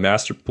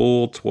 Master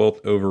Pool,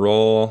 12th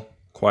overall,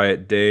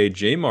 quiet day.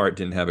 J-Mart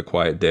didn't have a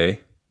quiet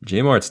day.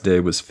 J-Mart's day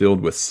was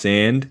filled with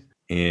sand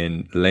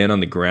and laying on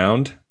the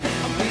ground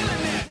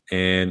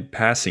and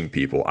passing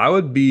people. I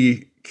would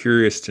be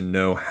curious to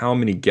know how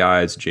many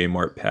guys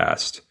J-Mart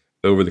passed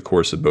over the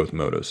course of both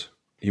motos.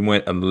 He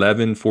went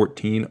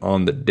 11-14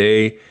 on the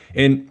day.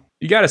 And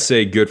you got to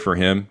say good for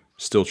him.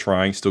 Still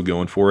trying, still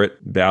going for it,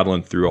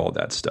 battling through all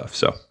that stuff.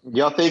 So,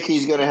 Y'all think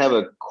he's going to have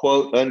a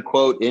quote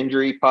unquote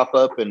injury pop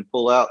up and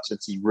pull out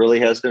since he really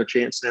has no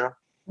chance now?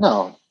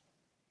 No.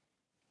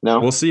 No?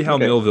 we'll see how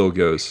Okay. Millville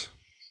goes,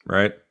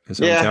 right?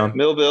 His Yeah, hometown.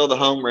 Millville, the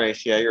home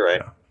race. Yeah, you're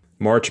right.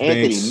 March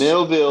Anthony, Banks.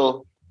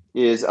 Millville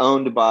is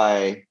owned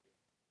by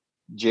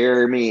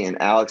Jeremy and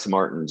Alex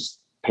Martin's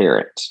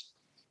parents.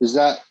 Is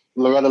that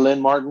Loretta Lynn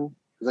Martin?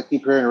 Because I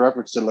keep hearing a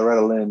reference to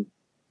Loretta Lynn.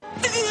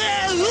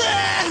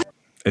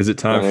 Is it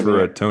time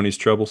for Tony's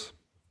Troubles?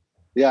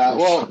 Yeah,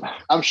 well,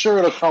 I'm sure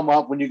it'll come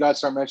up when you guys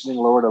start mentioning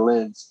Loretta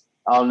Lynn's.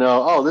 I'll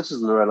know, oh, this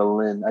is Loretta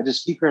Lynn. I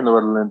just keep hearing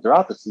Loretta Lynn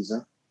throughout the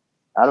season.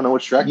 I don't know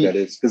which track that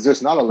is because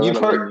there's not a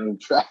Loretta Lynn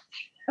track.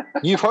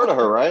 You've heard of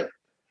her, right?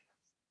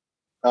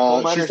 Coal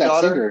She's Miner's that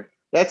Daughter? singer.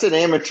 That's an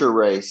amateur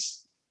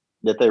race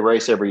that they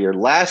race every year.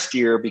 Last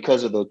year,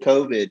 because of the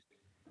COVID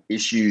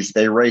issues,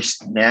 they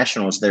raced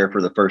nationals there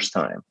for the first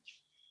time.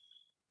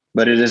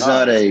 But it is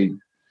not a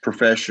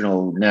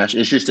professional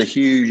national. It's just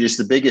it's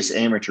the biggest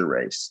amateur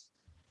race.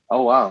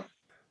 Oh, wow.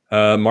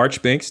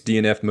 March Banks,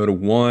 DNF Moto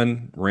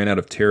 1, ran out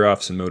of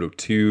tear-offs in Moto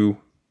 2.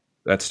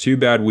 That's 2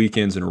 bad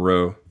weekends in a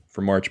row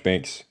for March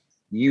Banks.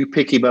 You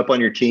pick him up on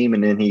your team,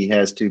 and then he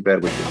has 2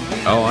 bad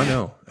weekends. Oh, I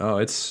know. Oh,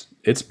 it's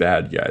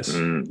bad, guys.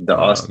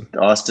 The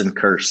Austin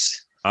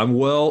curse. I'm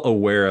well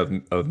aware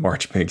of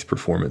March Banks'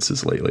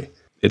 performances lately.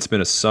 It's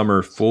been a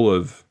summer full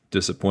of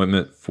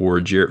disappointment for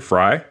Jarrett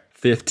Fry.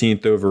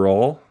 15th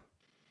overall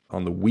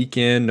on the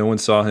weekend. No one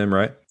saw him,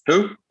 right?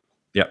 Who?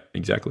 Yeah,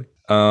 exactly.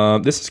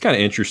 This is kind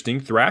of interesting.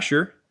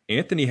 Thrasher,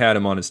 Anthony had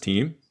him on his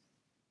team,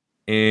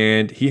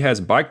 and he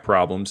has bike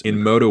problems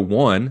in Moto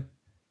 1.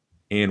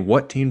 And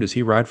what team does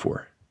he ride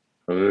for?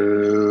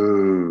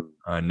 Ooh.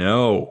 I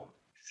know.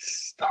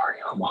 Sorry,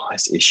 Yamaha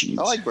has issues.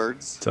 I like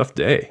birds. Tough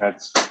day.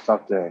 That's a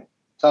tough day.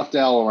 Tough day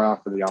all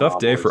around for the Yamaha Tough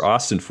day boys. for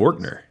Austin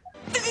Faulkner.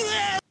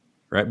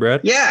 Right,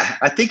 Brad? Yeah,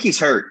 I think he's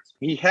hurt.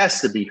 He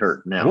has to be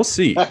hurt now. We'll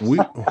see. We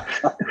Come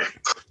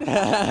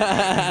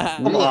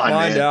will on,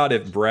 find man. out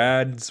if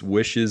Brad's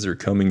wishes are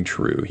coming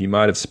true. He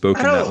might have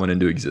spoken I that don't- one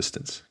into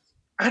existence.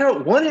 I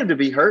don't want him to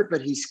be hurt,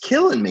 but he's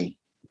killing me.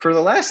 For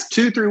the last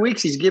 2-3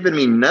 weeks, he's given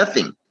me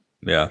nothing.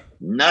 Yeah.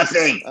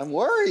 Nothing. I'm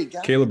worried.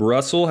 God. Caleb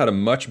Russell had a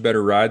much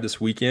better ride this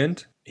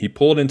weekend. He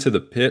pulled into the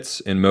pits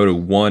in Moto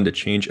 1 to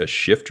change a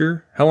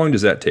shifter. How long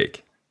does that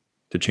take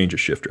to change a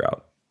shifter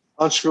out?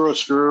 Unscrew a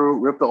screw,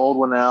 rip the old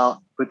one out,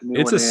 put the new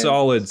It's one a in.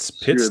 solid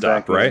screw pit it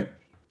stop, back in. right?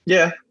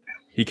 Yeah.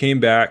 He came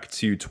back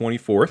to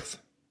 24th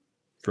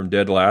from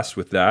dead last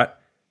with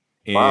that.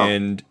 Wow.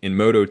 And in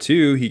Moto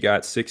 2, he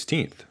got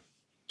 16th.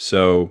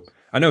 So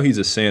I know he's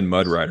a sand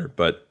mud rider,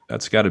 but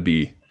that's got to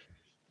be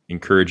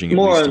encouraging at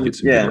More, least to get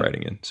some yeah. good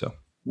riding in. So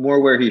More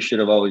where he should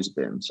have always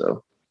been.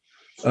 So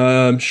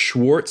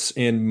Schwartz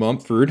and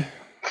Mumford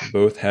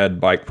both had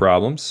bike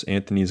problems.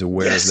 Anthony's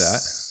aware of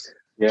that.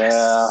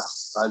 Yeah,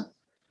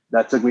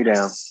 that took me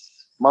down.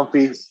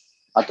 Mumphy,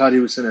 I thought he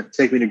was going to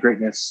take me to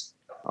greatness,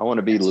 I want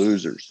to be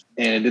losers.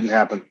 and it didn't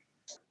happen.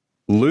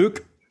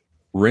 Luke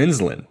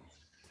Rensland.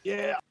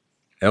 Yeah.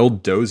 El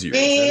Dozier.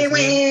 Is that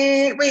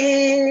his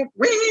name?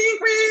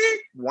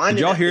 Did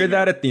y'all hear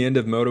that at the end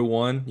of Moto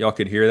 1? Y'all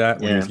could hear that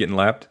when he was Yeah. getting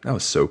lapped? That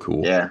was so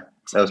cool. Yeah,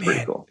 that was pretty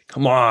Man, cool.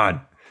 Come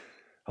on.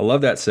 I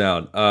love that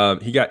sound.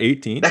 He got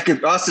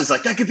 18th. Austin's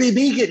like, that could be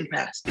me getting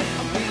past.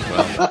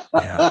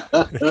 Yeah,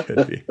 it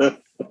could be.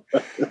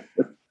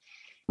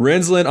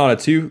 Rensland on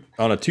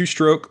a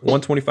two-stroke,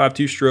 125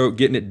 two-stroke,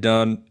 getting it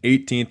done,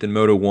 18th in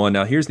Moto 1.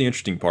 Now, here's the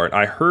interesting part.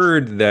 I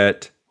heard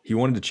that he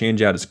wanted to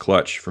change out his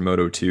clutch for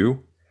Moto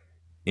 2,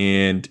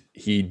 and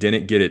he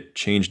didn't get it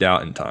changed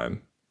out in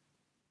time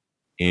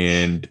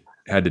and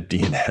had to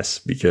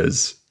DNS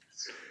because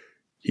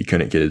he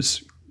couldn't get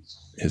his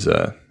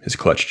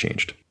clutch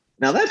changed.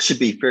 Now, that should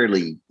be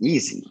fairly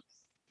easy.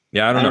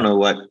 Yeah, I don't know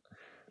what.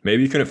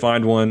 Maybe you couldn't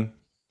find one.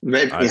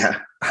 Maybe, yeah.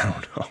 I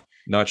don't know.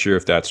 Not sure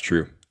if that's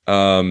true.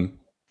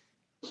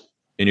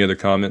 Any other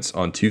comments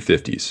on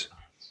 250s?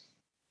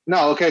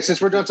 No, okay.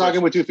 Since we're done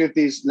talking with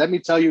 250s, let me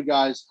tell you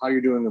guys how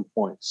you're doing in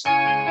points.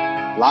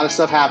 A lot of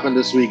stuff happened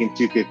this week in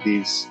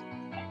 250s.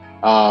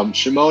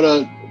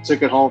 Shimoda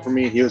took it home for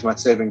me. He was my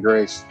saving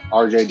grace.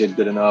 RJ did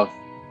good enough.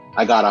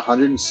 I got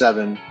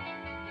 107.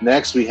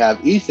 Next, we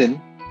have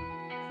Ethan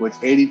with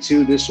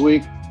 82 this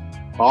week.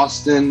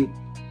 Austin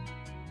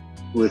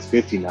with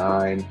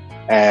 59.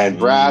 And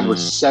Brad with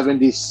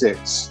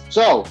 76.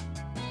 So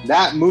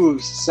that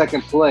moves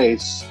second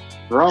place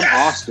from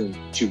Austin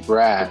to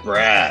Brad.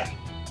 Brad.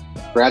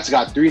 Brad's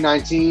got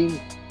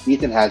 319.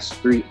 Ethan has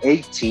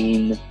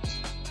 318.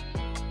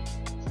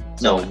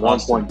 No, 1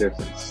 Austin. point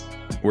difference.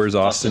 Where's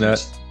Austin at?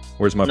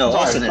 Where's my No,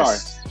 point? Austin Sorry.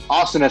 is.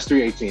 Austin has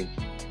 318.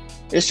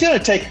 It's going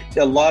to take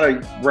a lot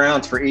of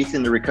rounds for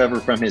Ethan to recover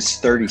from his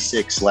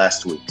 36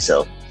 last week.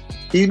 So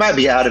he might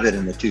be out of it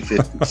in the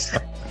 250s.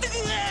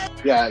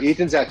 Yeah,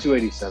 Ethan's at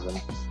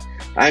 287.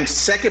 I'm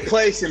second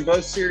place in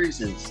both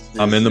series.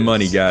 I'm in the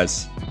money,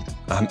 guys.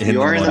 I'm in You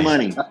the are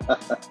money. in the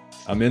money.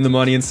 I'm in the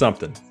money in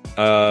something.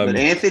 But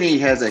Anthony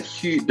has a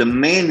huge,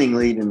 demanding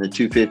lead in the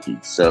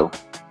 250s. So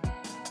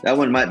that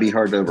one might be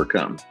hard to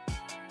overcome.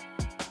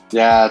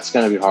 Yeah, it's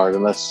going to be hard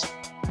unless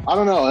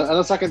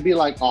I can be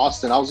like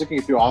Austin. I was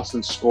looking through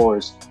Austin's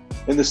scores.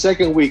 In the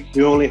second week,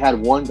 he only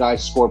had one guy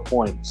score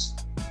points.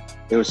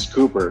 It was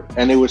Cooper.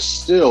 And it was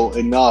still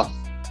enough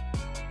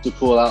to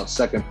pull out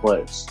second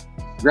place.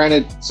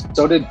 Granted,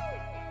 so did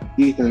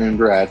Ethan and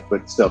Brad,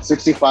 but still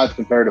 65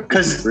 compared to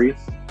 53.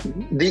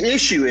 The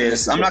issue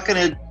is, I'm not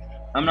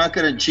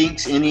gonna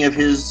jinx any of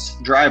his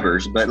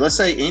drivers, but let's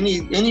say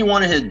any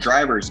one of his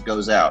drivers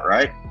goes out,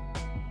 right?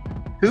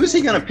 Who's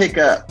he gonna pick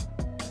up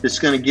that's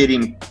gonna get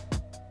him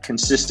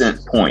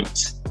consistent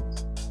points?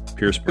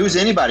 Pierce. Who's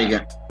anybody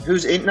gonna?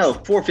 Who's in? No,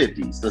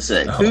 450s. Let's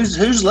say Oh.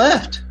 who's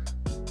left?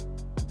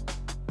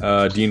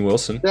 Dean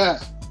Wilson. Yeah,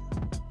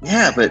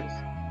 Yeah, but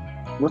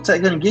what's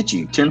that gonna get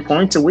you? 10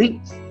 points a week?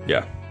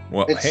 Yeah.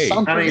 Well, It's hey,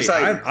 something. I mean, it's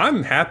like-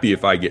 I'm happy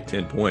if I get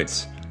 10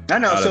 points I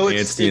know. out So of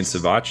it's Anstey and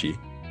Savachi.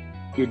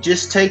 it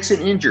just takes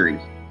an injury.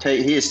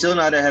 He has still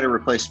not had a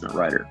replacement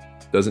rider.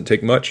 Doesn't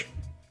take much.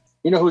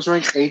 you know who's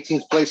ranked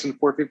 18th place in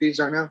 450s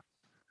right now?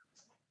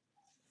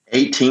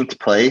 18th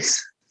place.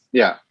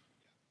 Yeah.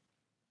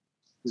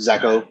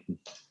 Zacho.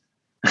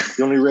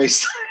 He only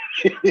raced,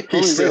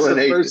 He's still in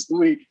the 18th. first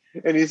week,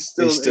 and he's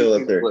still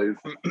up 18th there. place.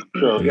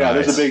 So, yeah,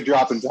 there's a Nice. big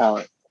drop in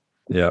talent.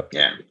 Yep.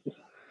 Yeah.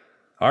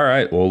 All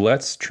right. Well,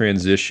 let's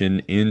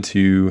transition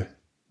into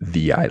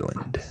the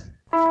island.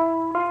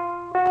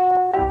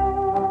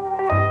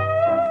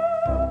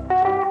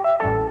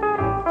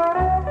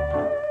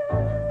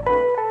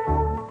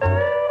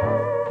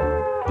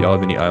 Y'all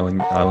have any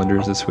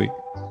Islanders this week?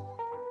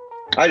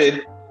 I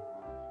did.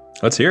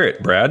 Let's hear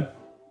it, Brad.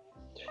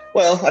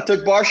 Well, I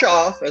took Barsha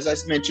off, as I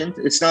mentioned.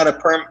 It's not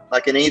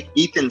like in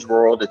Ethan's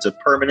world, it's a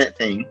permanent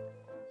thing.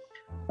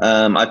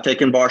 I've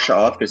taken Barsha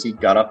off because he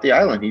got off the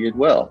island. He did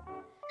well.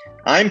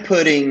 I'm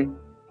putting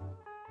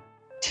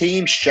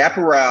Team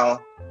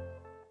Chaparral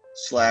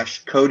 /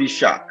 Cody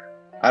Schock.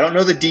 I don't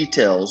know the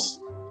details.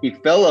 He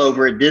fell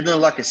over. It didn't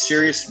look like a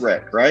serious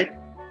wreck, right?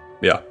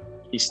 Yeah.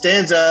 He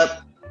stands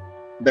up.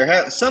 There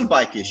had some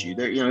bike issue.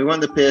 There, he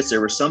went to the pits.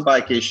 There was some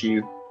bike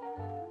issue.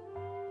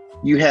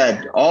 You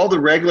had all the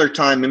regular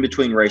time in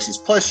between races.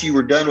 Plus, you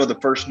were done with the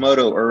first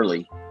moto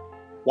early.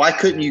 Why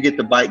couldn't you get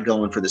the bike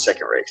going for the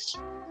second race?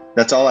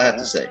 That's all I have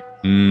to say.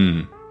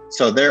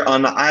 So they're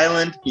on the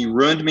island. He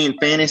ruined me in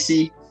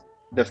fantasy.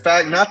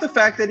 Not the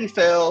fact that he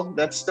fell.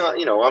 That's not,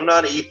 I'm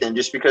not Ethan.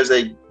 Just because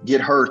they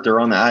get hurt, they're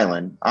on the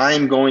island.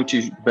 I'm going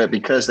to, but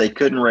because they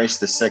couldn't race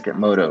the second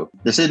moto.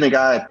 This isn't a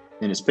guy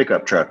in his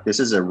pickup truck. This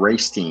is a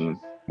race team.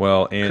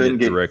 Well, and it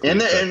directly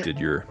affected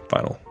your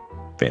final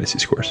fantasy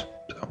scores.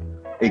 So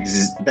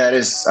that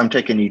is, I'm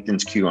taking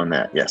Ethan's cue on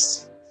that.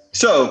 Yes.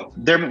 So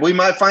we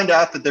might find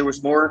out that there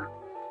was more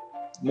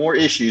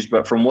issues,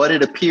 but from what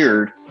it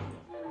appeared,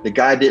 the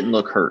guy didn't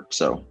look hurt.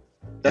 So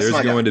there's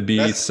going to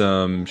be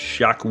some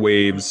shock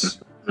waves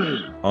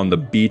on the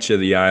beach of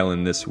the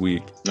island this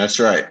week. That's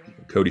right.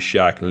 Cody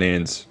Schock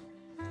lands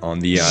on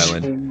the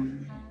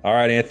island. All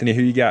right, Anthony,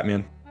 who you got,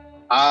 man?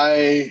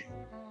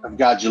 I've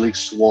got Jalek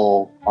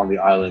Swoll on the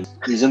island.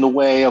 He's in the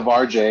way of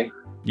RJ.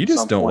 You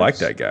just don't like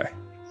that guy.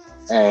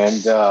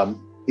 And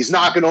he's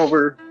knocking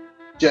over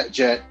Jet.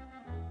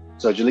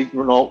 So Jalek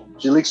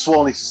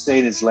Swoll needs to stay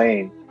in his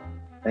lane.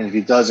 And if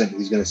he doesn't,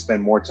 he's going to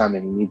spend more time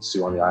than he needs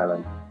to on the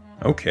island.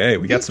 Okay,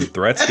 we got some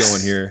threats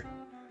going here.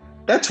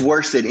 That's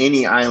worse than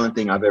any island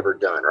thing I've ever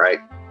done, right?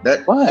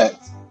 What?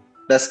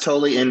 That's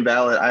totally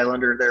invalid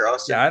Islander there,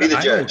 Austin. Yeah, Be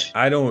the judge.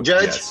 I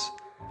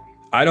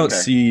don't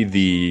see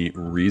the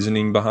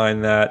reasoning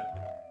behind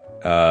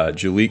that.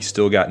 Jalek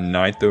still got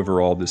 9th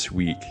overall this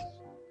week.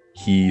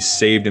 He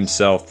saved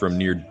himself from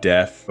near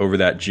death over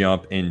that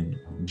jump, and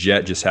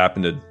Jet just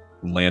happened to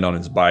land on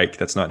his bike.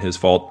 That's not his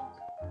fault.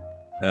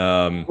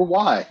 But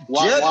why?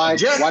 Why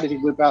did he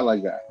whip out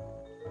like that?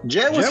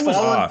 Jet was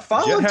off.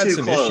 Jet had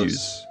some close.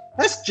 issues.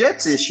 That's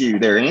Jet's issue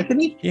there,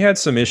 Anthony. He had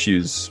some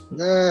issues.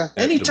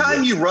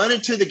 Anytime you run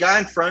into the guy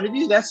in front of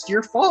you, that's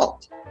your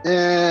fault.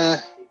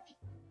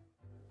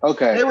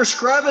 Okay. They were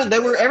scrubbing.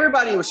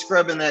 Everybody was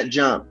scrubbing that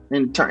jump,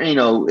 and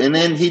and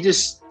then he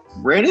just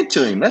ran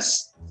into him.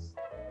 That's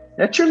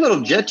your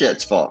little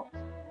Jet's fault.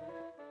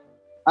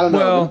 I don't know.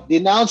 Well, the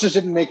announcers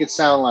didn't make it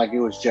sound like it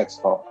was Jet's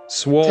fault.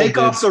 Swoll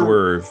did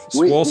swerve.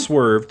 Swoll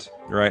swerved,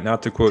 right?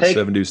 Not to quote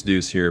Seven Deuce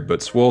Deuce here,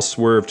 but Swoll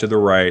swerved to the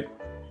right,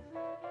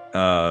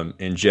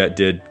 and Jet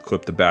did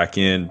clip the back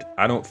end.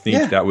 I don't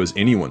think that was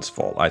anyone's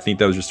fault. I think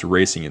that was just a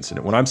racing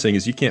incident. What I'm saying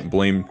is you can't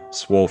blame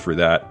Swoll for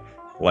that.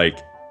 Like,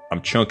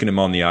 I'm chunking him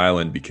on the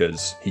island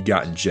because he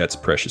got in Jet's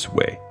precious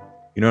way.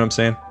 You know what I'm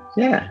saying?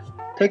 Yeah.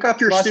 Take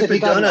off your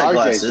stupid donut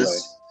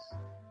glasses.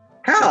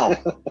 How?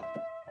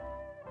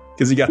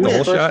 Because he got the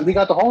whole shot? He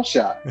got the whole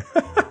shot.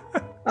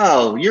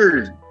 Oh,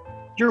 you're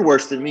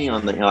worse than me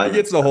on the island. He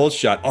gets the whole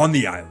shot on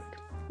the island.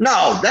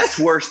 No, that's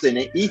worse than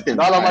Ethan.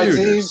 Not on my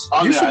team.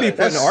 You should be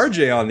putting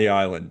RJ on the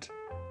island.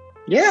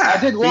 Yeah, I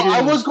did. Well,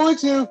 I was going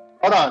to.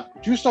 Hold on.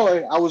 True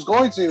story. I was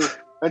going to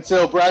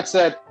until Brad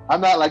said,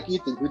 I'm not like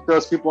Ethan, who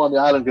throws people on the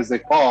island because they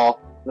fall.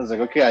 And I was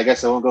like, okay, I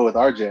guess I won't go with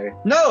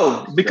RJ.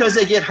 No, because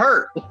they get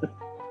hurt.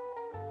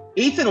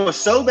 Ethan was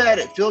so bad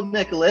at Phil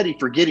Nicoletti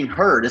for getting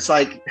hurt. It's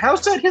like,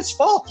 how's that his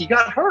fault? He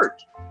got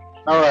hurt.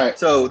 All right.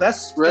 So that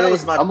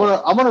was my I'm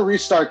gonna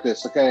restart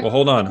this, okay? Well,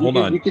 hold on. Hold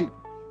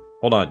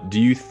on. Do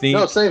you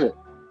think save it.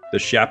 The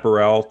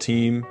Chaparral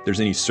team, there's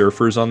any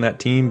surfers on that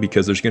team?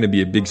 Because there's going to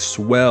be a big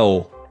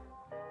swell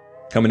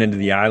coming into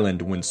the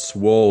island when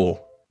Swoll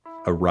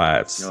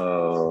arrives.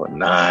 Oh,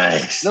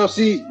 nice. No,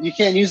 see, you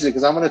can't use it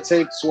because I'm going to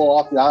take Swoll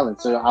off the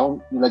island. So I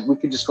don't we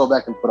can just go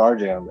back and put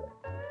RJ on there.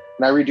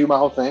 Can I redo my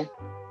whole thing?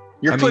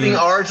 You're putting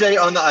RJ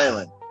on the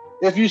island.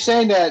 If you're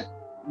saying that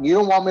you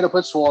don't want me to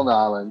put Swoll on the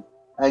island,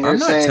 and you're I'm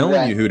not saying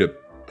telling you who to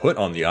put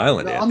on the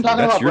island. No, I'm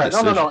talking about Brad.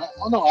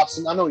 No,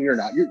 Austin. I know you're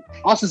not.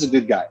 Austin's a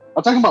good guy.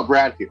 I'm talking about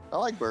Brad here. I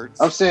like birds.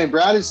 I'm saying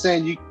Brad is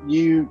saying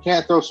you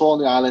can't throw Swoll on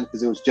the island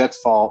because it was Jet's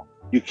fault.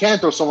 You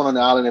can't throw someone on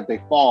the island if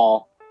they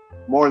fall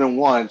more than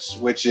once,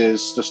 which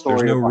is the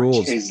story of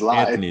RJ's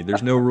life. Anthony,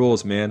 there's no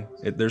rules, man.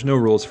 There's no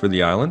rules for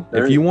the island.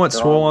 If you want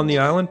Swoll on the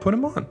island, put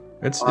him on.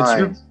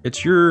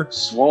 It's your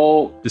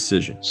Swoll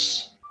decision.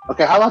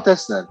 Okay, how about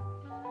this then?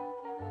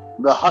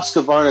 The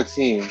Husqvarna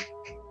team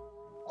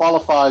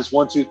qualifies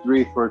 1, 2,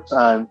 3 for a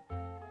time.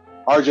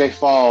 RJ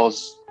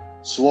falls.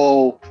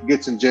 Swoll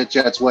gets in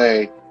Jet's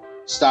way.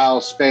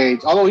 Styles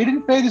fades. Although he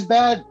didn't fade as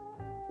bad.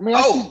 I mean,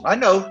 I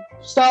know.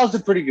 Styles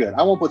did pretty good.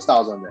 I won't put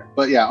Styles on there.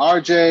 But yeah,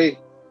 RJ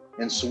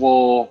and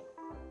Swoll,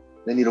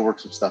 they need to work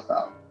some stuff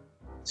out.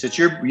 Since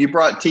you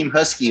brought Team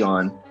Husky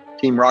on,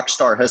 Team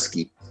Rockstar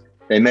Husky,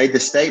 they made the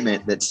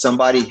statement that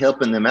somebody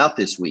helping them out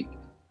this week.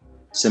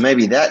 So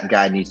maybe that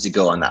guy needs to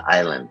go on the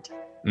island.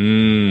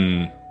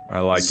 I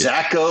like it.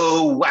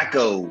 Zacho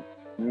Wacko.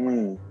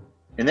 Mm.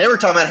 And they were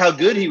talking about how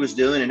good he was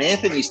doing, and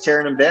Anthony's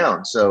tearing him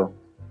down. So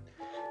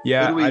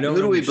Yeah, who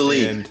do we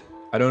believe?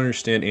 I don't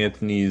understand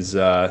Anthony's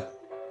I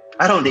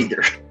don't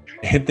either.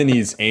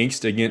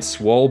 angst against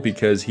Swole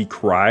because he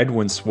cried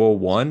when Swole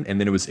won, and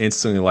then it was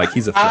instantly like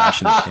he's a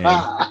flash in the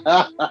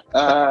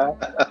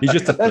pan. He's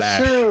just a flash.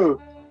 That's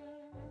true.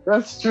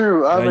 That's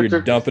true. Now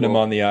you're dumping him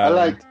on the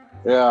island.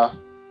 Yeah.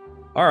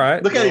 All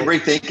right. Look at him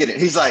rethinking it.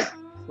 He's like,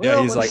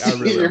 Yeah, he's like, I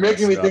really you're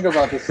making me messed think up.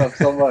 about this stuff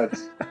so much.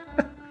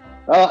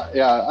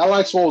 Yeah, I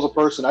like Swole as a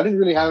person. I didn't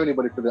really have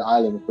anybody for the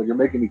island, but you're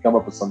making me come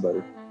up with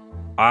somebody.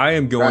 I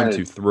am going Right.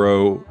 to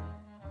throw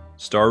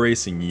Star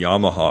Racing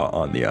Yamaha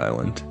on the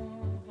island.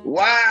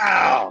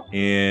 wow.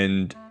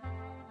 And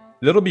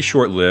that'll be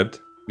short lived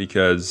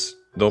because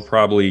they'll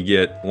probably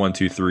get 1,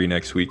 2, 3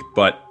 next week.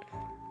 But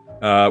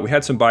we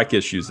had some bike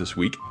issues this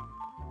week,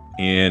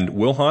 and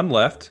Wilhan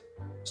left.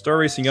 Star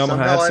Racing Yamaha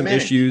Somehow had I some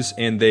managed. issues,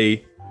 and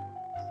they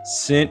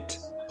sent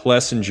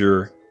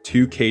Plessinger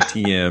to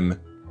KTM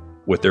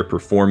with their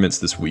performance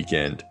this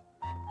weekend.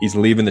 He's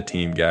leaving the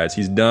team, guys.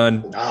 He's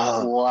done.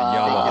 Oh,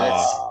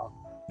 Wow.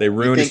 They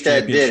ruined his think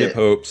that did championship it?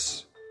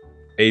 hopes.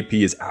 AP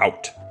is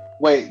out.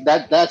 Wait,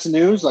 that's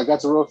news? Like,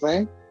 that's a real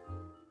thing?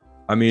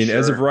 I mean,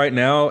 as Sure. of right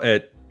now,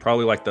 at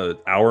probably like the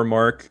hour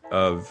mark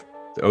of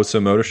the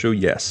Oso Moto Show,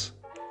 yes.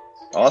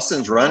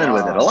 Austin's running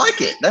with it. I like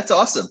it. That's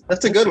awesome.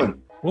 That's a good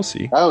one. We'll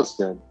see. That was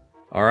good.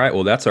 All right,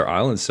 well, that's our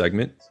island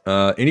segment.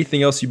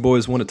 Anything else you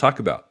boys want to talk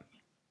about?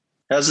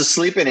 How's the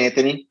sleeping,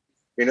 Anthony?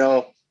 You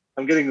know,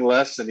 I'm getting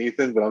less than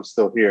Ethan, but I'm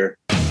still here.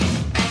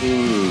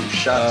 Ooh,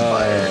 shots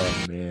fired.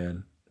 Oh,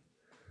 man.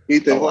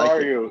 Ethan, I who like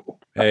are it. you?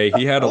 Hey,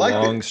 he had a I like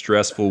long,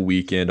 stressful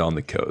weekend on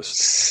the coast.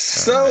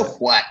 So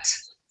what?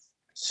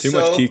 Too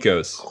much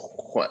Kikos.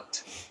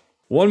 What?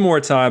 One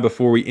more time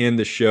before we end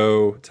the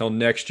show. Till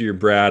next year,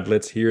 Brad,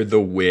 let's hear the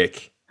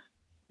wick.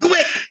 The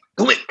wick.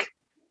 The wick.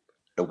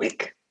 The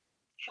wick.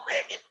 The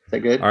wick. Is that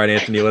good? All right,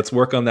 Anthony, let's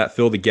work on that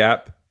Fill the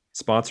Gap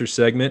sponsor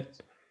segment.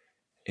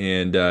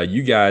 And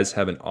you guys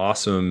have an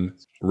awesome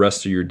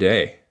rest of your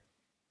day.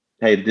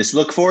 Hey, just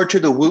look forward to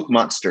the Whoop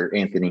Monster,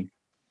 Anthony.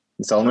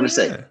 That's all I'm going to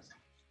say. Yeah.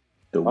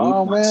 The Whoop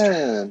Oh, Monster.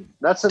 man.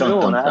 That's a Dun, new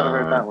one. dun, I haven't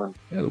dun. heard that one.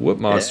 Yeah, the Whoop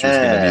Monster's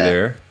going to be Yeah.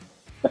 there.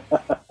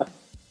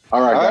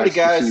 All right, All righty, Good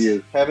guys. to see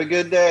you. Have a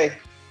good day.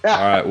 All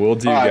right, we'll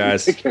do, All right,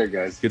 guys. Take care,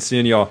 guys. Good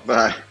seeing y'all.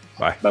 Bye.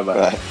 Bye. Bye-bye.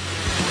 Bye.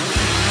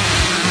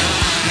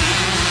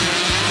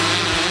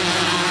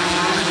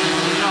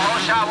 The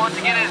whole shot once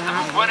again is the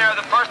winner of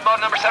the first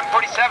boat, number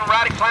 747,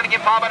 Rowdy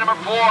Flanagan, followed by number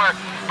 4,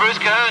 Bruce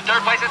Cahoon.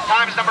 Third place this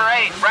time is number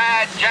 8,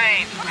 Brad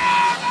James.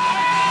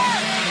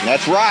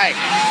 That's right.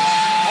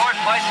 Fourth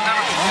place is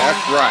number 4,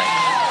 That's right.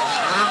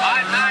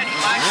 590,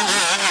 Michael.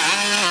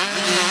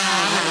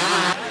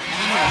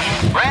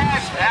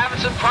 Brad's having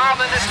some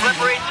problem in this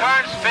slippery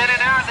turn, spinning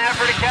out in an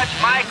effort to catch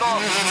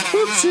Michael.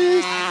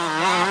 Whoopsie.